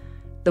account,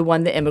 the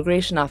one the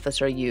immigration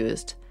officer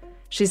used.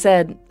 She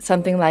said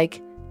something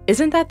like,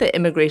 "Isn't that the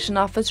immigration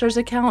officer's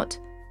account?"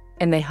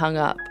 And they hung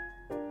up.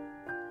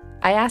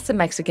 I asked the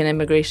Mexican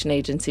immigration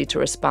agency to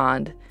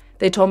respond.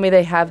 They told me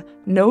they have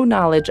no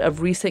knowledge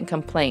of recent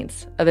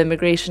complaints of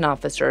immigration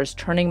officers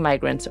turning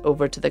migrants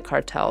over to the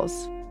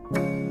cartels.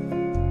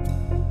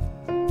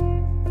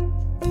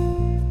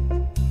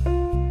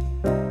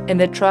 In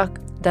the truck,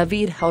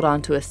 David held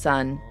on to his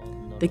son.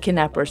 The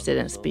kidnappers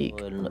didn't speak.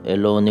 The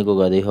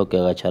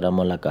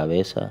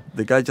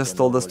guy just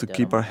told us to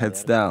keep our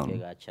heads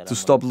down, to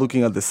stop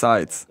looking at the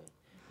sides.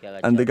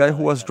 And the guy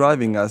who was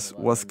driving us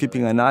was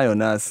keeping an eye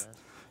on us,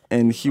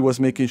 and he was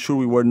making sure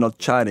we were not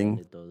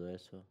chatting.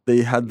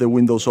 They had the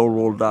windows all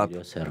rolled up.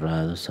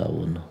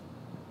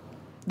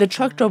 The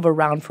truck drove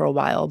around for a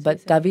while,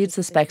 but David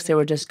suspects they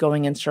were just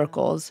going in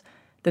circles,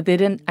 that they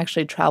didn't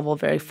actually travel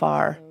very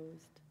far.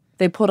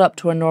 They pulled up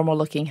to a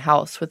normal-looking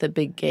house with a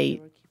big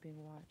gate.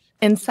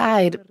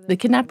 Inside, the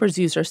kidnappers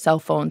used their cell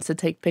phones to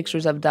take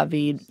pictures of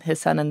David,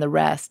 his son, and the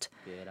rest.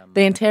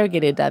 They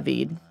interrogated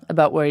David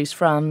about where he's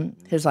from,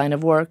 his line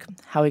of work,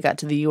 how he got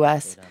to the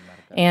U.S.,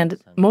 and,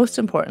 most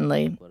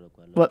importantly,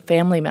 what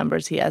family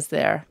members he has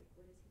there.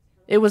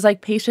 It was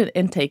like patient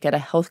intake at a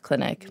health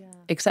clinic,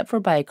 except for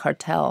by a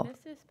cartel.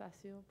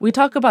 We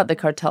talk about the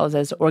cartels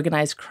as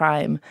organized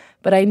crime,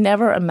 but I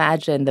never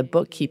imagined the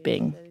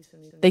bookkeeping.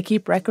 They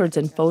keep records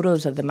and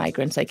photos of the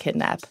migrants they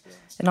kidnap,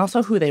 and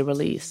also who they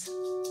release.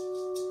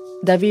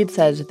 David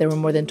says there were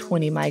more than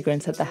 20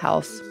 migrants at the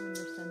house.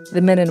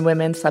 The men and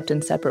women slept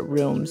in separate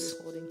rooms.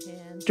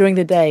 During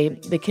the day,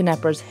 the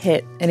kidnappers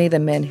hit any of the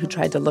men who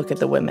tried to look at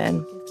the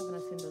women.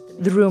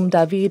 The room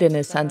David and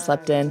his son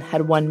slept in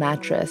had one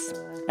mattress.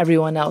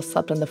 Everyone else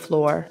slept on the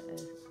floor.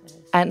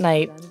 At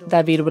night,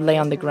 David would lay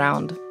on the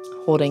ground,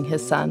 holding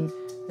his son.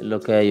 Lo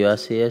que yo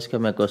hacía es que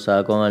me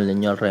acostaba con el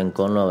niño al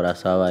rincón, lo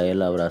abrazaba a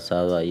él,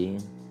 abrazado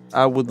ahí.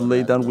 I would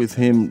lay down with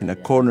him in a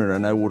corner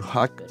and I would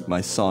hug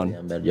my son.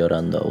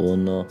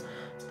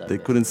 They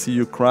couldn't see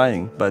you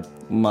crying, but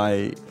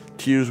my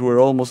tears were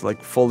almost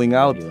like falling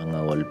out.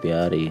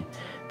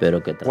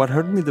 What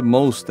hurt me the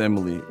most,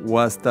 Emily,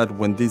 was that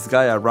when this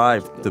guy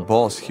arrived, the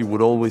boss, he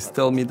would always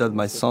tell me that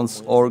my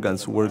son's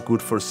organs were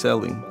good for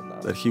selling,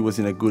 that he was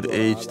in a good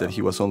age, that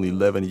he was only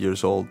 11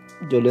 years old.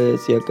 Yo le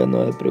decía que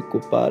no se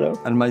preocupara.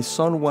 And my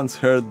son once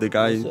heard the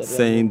guy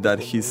saying that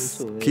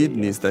his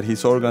kidneys, that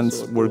his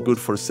organs were good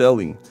for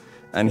selling,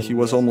 and he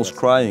was almost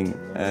crying,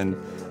 and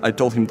I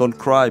told him, don't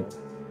cry,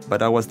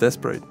 but I was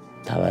desperate.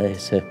 Estaba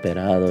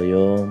desesperado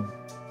yo.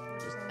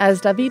 As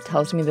David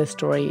tells me this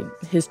story,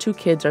 his 2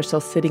 kids are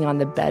still sitting on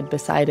the bed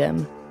beside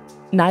him.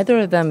 Neither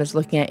of them is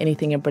looking at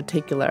anything in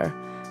particular.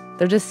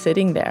 They're just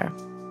sitting there,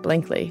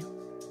 blankly.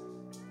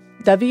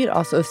 David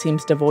also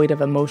seems devoid of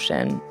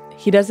emotion.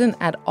 He doesn't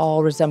at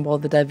all resemble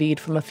the David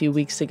from a few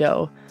weeks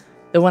ago,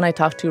 the one I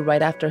talked to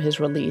right after his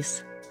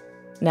release.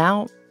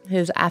 Now,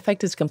 his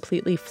affect is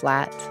completely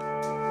flat.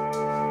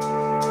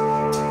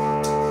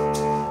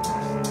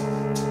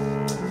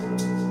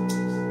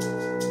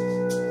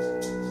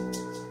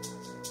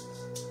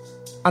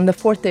 On the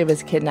 4th day of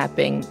his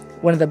kidnapping,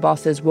 one of the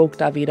bosses woke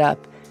David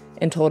up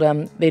and told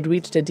him they'd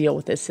reached a deal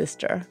with his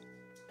sister.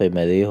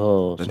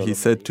 And he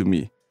said to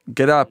me,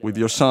 get up with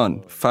your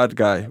son, fat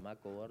guy,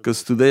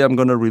 because today I'm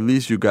going to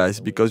release you guys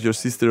because your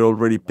sister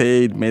already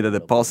paid, made a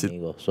deposit.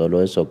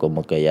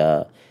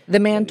 The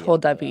man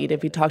told David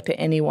if he talked to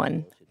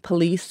anyone,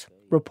 police,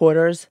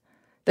 reporters,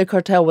 the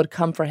cartel would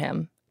come for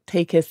him,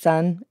 take his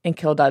son, and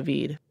kill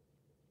David.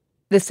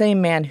 The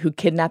same man who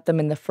kidnapped them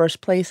in the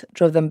first place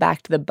drove them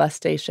back to the bus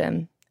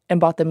station and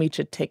bought them each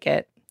a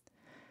ticket.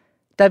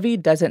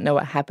 David doesn't know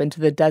what happened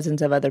to the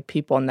dozens of other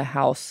people in the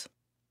house.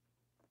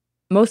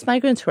 Most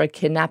migrants who are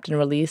kidnapped and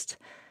released,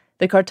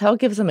 the cartel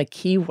gives them a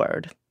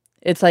keyword.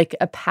 It's like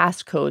a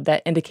passcode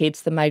that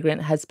indicates the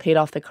migrant has paid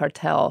off the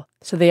cartel,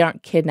 so they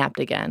aren't kidnapped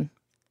again.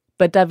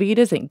 But David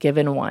isn't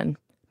given one,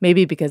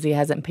 maybe because he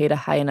hasn't paid a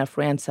high enough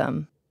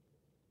ransom.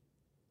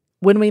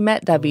 When we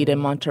met David in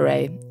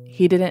Monterrey,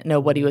 he didn't know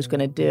what he was going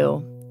to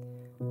do.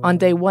 On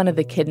day 1 of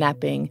the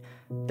kidnapping,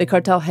 the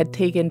cartel had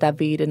taken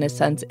David and his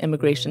son's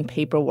immigration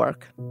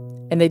paperwork,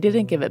 and they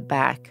didn't give it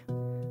back.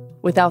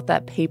 Without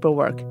that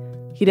paperwork,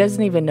 he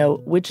doesn't even know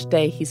which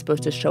day he's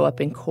supposed to show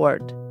up in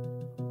court.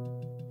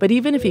 But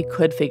even if he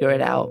could figure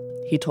it out,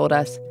 he told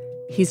us,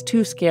 he's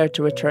too scared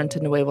to return to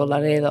Nuevo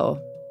Laredo.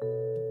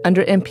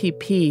 Under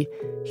MPP,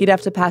 he'd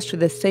have to pass through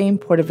the same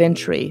port of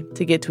entry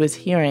to get to his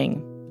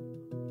hearing.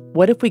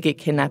 What if we get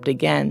kidnapped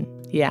again,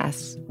 he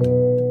asks.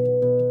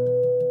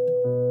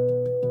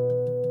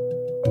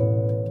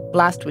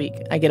 Last week,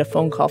 I get a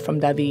phone call from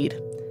David.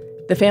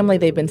 The family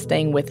they've been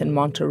staying with in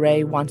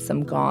Monterrey wants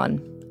them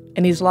gone,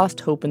 and he's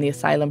lost hope in the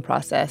asylum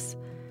process.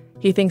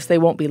 He thinks they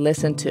won't be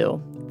listened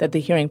to, that the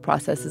hearing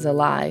process is a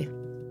lie.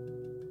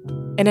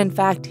 And in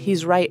fact,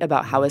 he's right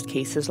about how his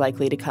case is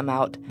likely to come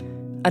out.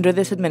 Under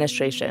this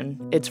administration,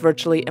 it's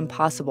virtually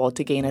impossible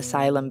to gain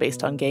asylum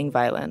based on gang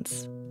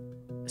violence.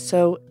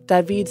 So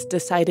David's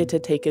decided to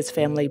take his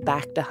family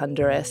back to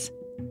Honduras,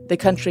 the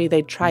country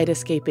they tried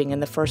escaping in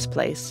the first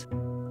place.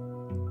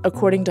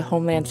 According to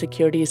Homeland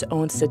Security's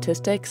own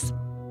statistics,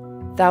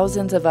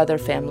 thousands of other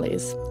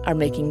families are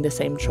making the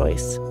same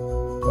choice.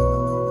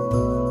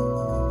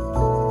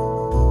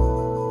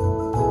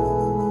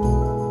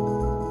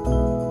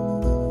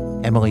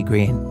 Emily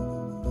Green.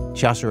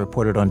 She also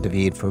reported on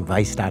David for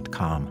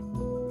Vice.com.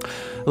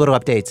 A little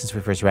update since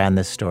we first ran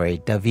this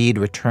story. David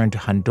returned to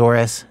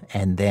Honduras,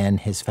 and then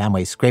his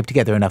family scraped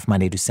together enough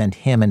money to send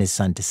him and his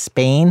son to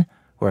Spain,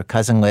 where a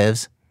cousin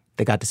lives.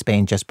 They got to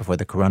Spain just before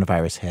the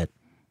coronavirus hit.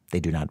 They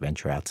do not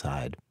venture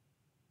outside.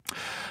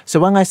 So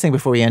one last thing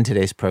before we end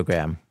today's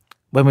program.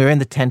 When we were in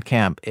the tent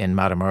camp in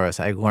Matamoros,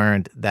 I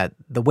learned that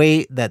the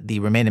way that the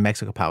Remain in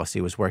Mexico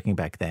policy was working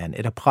back then,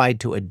 it applied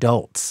to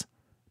adults.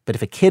 But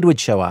if a kid would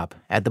show up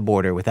at the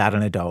border without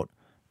an adult,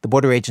 the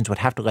border agents would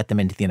have to let them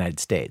into the United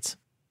States.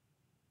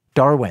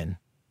 Darwin,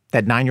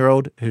 that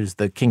 9-year-old who's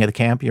the king of the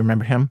camp, you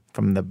remember him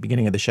from the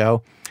beginning of the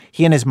show?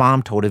 He and his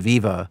mom told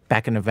Aviva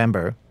back in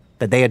November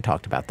that they had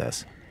talked about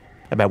this,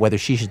 about whether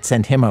she should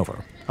send him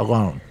over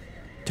alone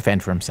to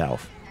fend for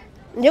himself.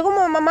 Yo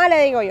como mamá le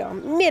digo yo,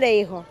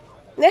 mire hijo,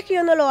 no es que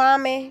yo no lo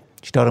ame.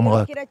 She told him,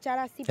 look,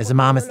 as a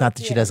mom, it's not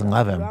that she doesn't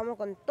love him,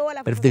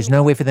 but if there's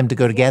no way for them to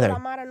go together,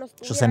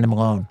 she'll send him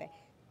alone.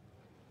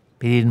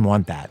 But he didn't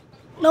want that.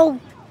 No,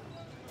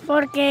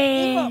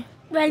 porque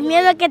el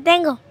miedo que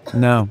tengo.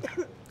 No,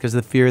 because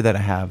of the fear that I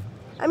have.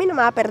 A mí no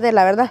me va a perder,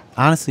 la verdad.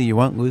 Honestly, you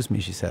won't lose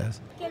me, she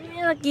says. El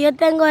miedo que yo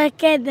tengo es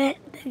de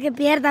que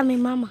pierda a mi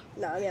mamá.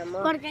 No, mi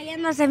amor. Porque ya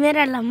no se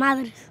miran las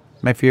madres.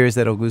 My fear is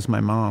that I'll lose my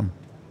mom.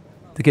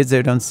 The kids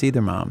there don't see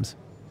their moms.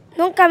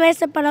 Nunca me he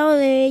separado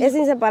de ella. Es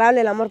inseparable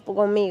el amor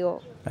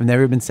conmigo. I've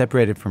never been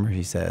separated from her,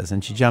 she says,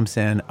 and she jumps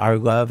in, our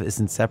love is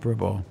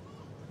inseparable.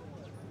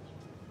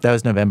 That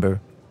was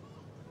November.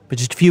 But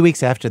just a few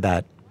weeks after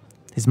that,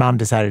 his mom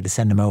decided to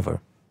send him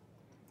over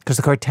because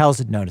the cartels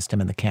had noticed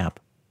him in the camp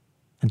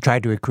and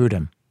tried to recruit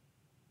him.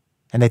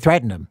 And they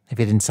threatened him if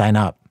he didn't sign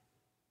up.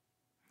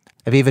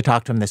 Aviva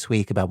talked to him this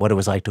week about what it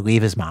was like to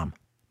leave his mom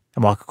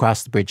and walk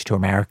across the bridge to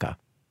America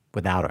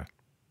without her.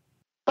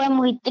 Fue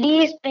muy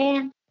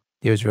triste.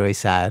 He was really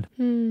sad.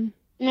 Me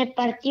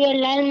partió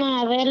el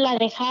alma haberla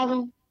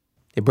dejado.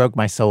 It broke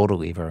my soul to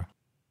leave her.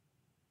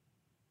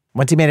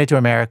 Once he made it to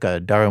America,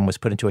 Darwin was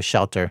put into a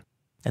shelter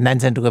and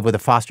then sent to live with a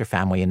foster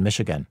family in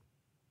Michigan.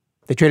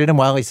 They treated him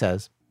well, he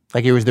says,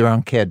 like he was their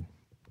own kid.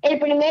 El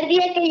primer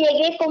día que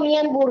llegué comí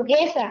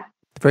hamburguesa.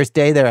 The first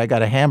day there, I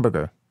got a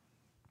hamburger.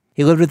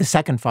 He lived with a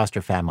second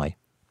foster family.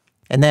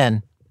 And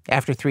then,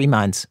 after 3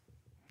 months,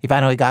 he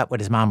finally got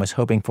what his mom was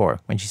hoping for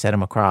when she sent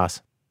him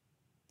across.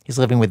 He's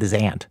living with his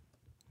aunt,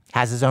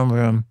 has his own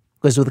room,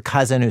 lives with a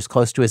cousin who's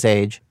close to his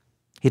age.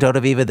 He told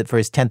Aviva that for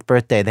his 10th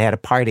birthday, they had a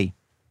party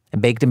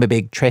and baked him a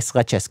big tres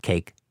leches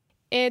cake.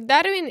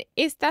 Darwin,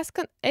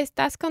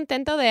 ¿estás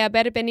contento de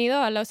haber venido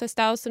a los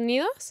Estados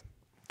Unidos?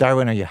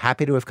 Darwin, are you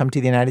happy to have come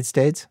to the United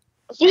States?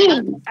 Sí.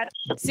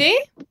 ¿Sí?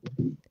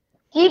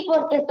 Sí,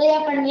 porque estoy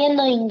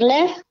aprendiendo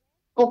inglés,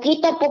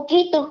 poquito a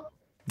poquito.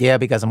 Yeah,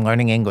 because I'm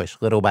learning English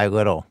little by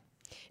little.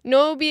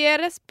 ¿No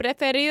hubieras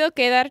preferido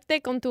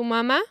quedarte con tu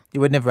mamá?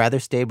 You wouldn't have rather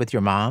stayed with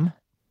your mom?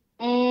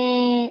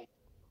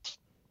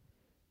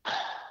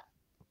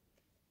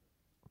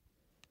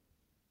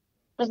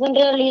 Pues en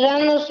realidad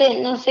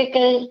no sé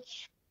qué.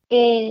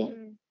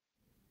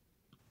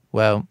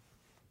 Well,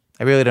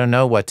 I really don't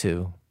know what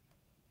to.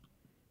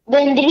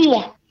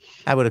 Vendría.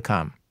 I would have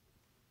come.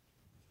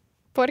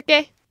 ¿Por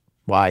qué?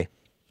 Why?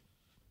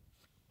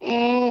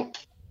 No.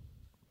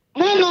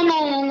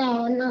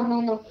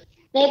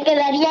 Me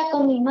quedaría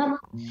con mi mamá.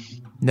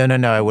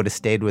 No, I would have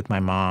stayed with my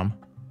mom.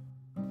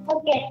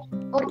 ¿Por qué?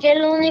 Porque es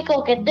lo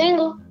único que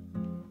tengo.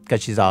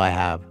 Because she's all I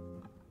have.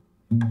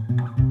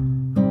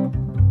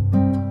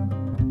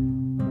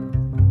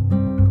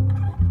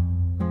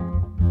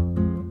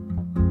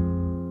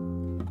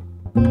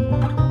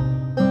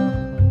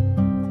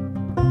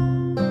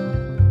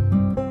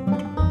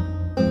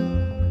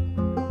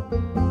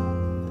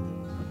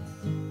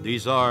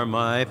 These are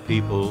my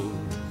people.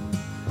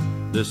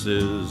 This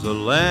is a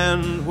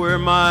land where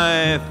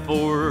my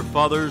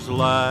forefathers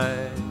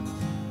lie.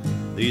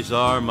 These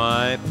are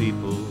my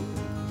people.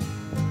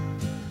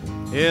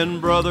 In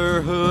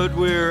brotherhood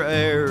we're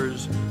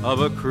heirs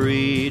of a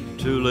creed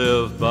to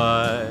live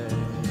by.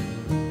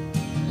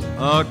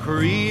 A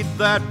creed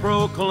that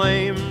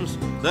proclaims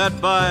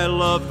that by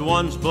loved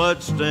ones'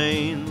 blood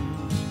stains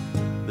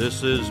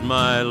This is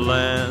my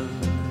land,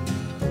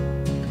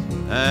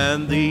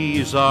 and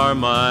these are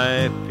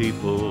my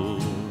people.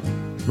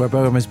 Our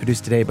program was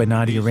produced today by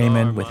Nadia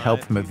Raymond with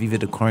help from Aviva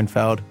de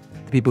Kornfeld.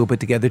 The people who put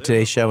together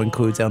today's show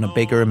includes Elna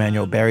Baker,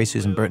 Emmanuel Barry,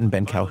 Susan Burton,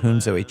 Ben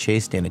Calhoun, Zoe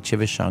Chase, Dana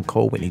Chivas, Sean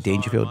Cole, Whitney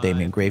Dangerfield,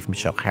 Damian Grafe,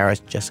 Michelle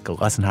Harris, Jessica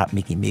Lussenhop,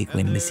 Mickey Meek,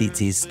 Lena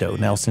Misitzis, Stowe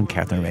Nelson,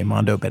 Catherine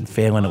Raimondo, Ben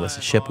Phelan,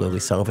 Alyssa Shipp, Lily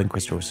Sullivan,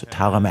 Christopher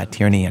Sotala, Matt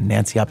Tierney, and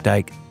Nancy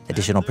Updike.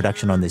 Additional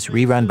production on this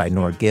rerun by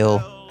Nora Gill.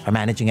 Our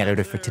managing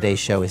editor for today's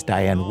show is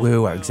Diane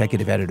Wu. Our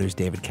executive editor is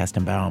David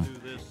Kestenbaum.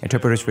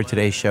 Interpreters for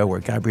today's show were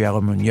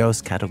Gabriela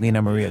Munoz,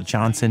 Catalina Maria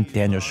Johnson,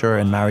 Daniel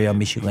Schur, and Mario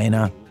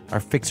Michelena. Our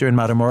fixer in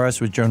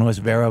Matamoros was journalist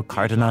Vero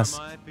Cardenas.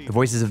 The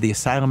voices of the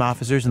asylum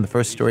officers in the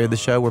first story of the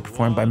show were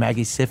performed by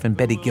Maggie Siff and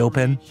Betty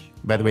Gilpin.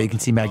 By the way, you can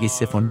see Maggie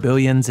Siff on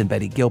Billions and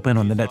Betty Gilpin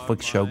on the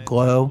Netflix show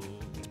Glow.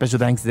 Special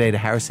thanks today to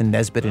Harrison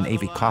Nesbitt and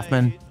Avi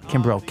Kaufman,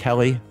 Kimberell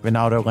Kelly,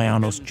 Ronaldo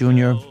Leanos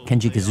Jr.,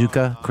 Kenji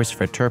Kazuka,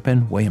 Christopher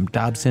Turpin, William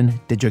Dobson,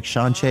 Didrik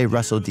Shanche,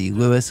 Russell D.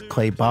 Lewis,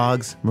 Clay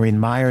Boggs, Maureen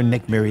Meyer,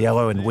 Nick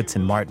Miriello, and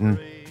Woodson Martin.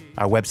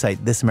 Our website,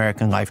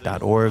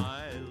 thisamericanlife.org.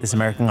 This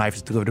American Life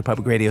is delivered to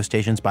public radio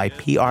stations by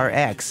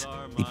PRX,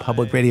 the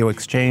Public Radio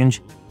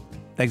Exchange.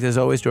 Thanks, as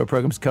always, to our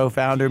program's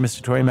co-founder,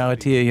 Mr. Torrey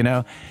Malatia. You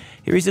know,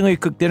 he recently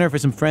cooked dinner for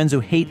some friends who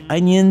hate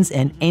onions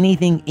and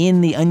anything in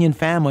the onion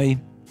family.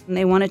 And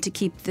they wanted to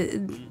keep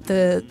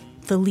the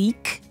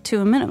leak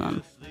to a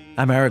minimum.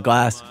 I'm Eric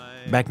Glass.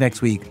 Back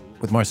next week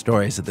with more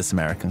stories of This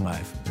American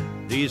Life.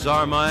 These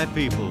are my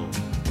people.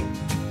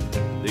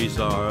 These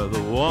are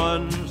the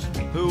ones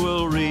who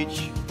will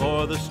reach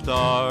for the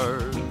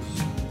stars.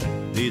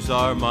 These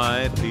are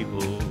my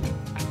people.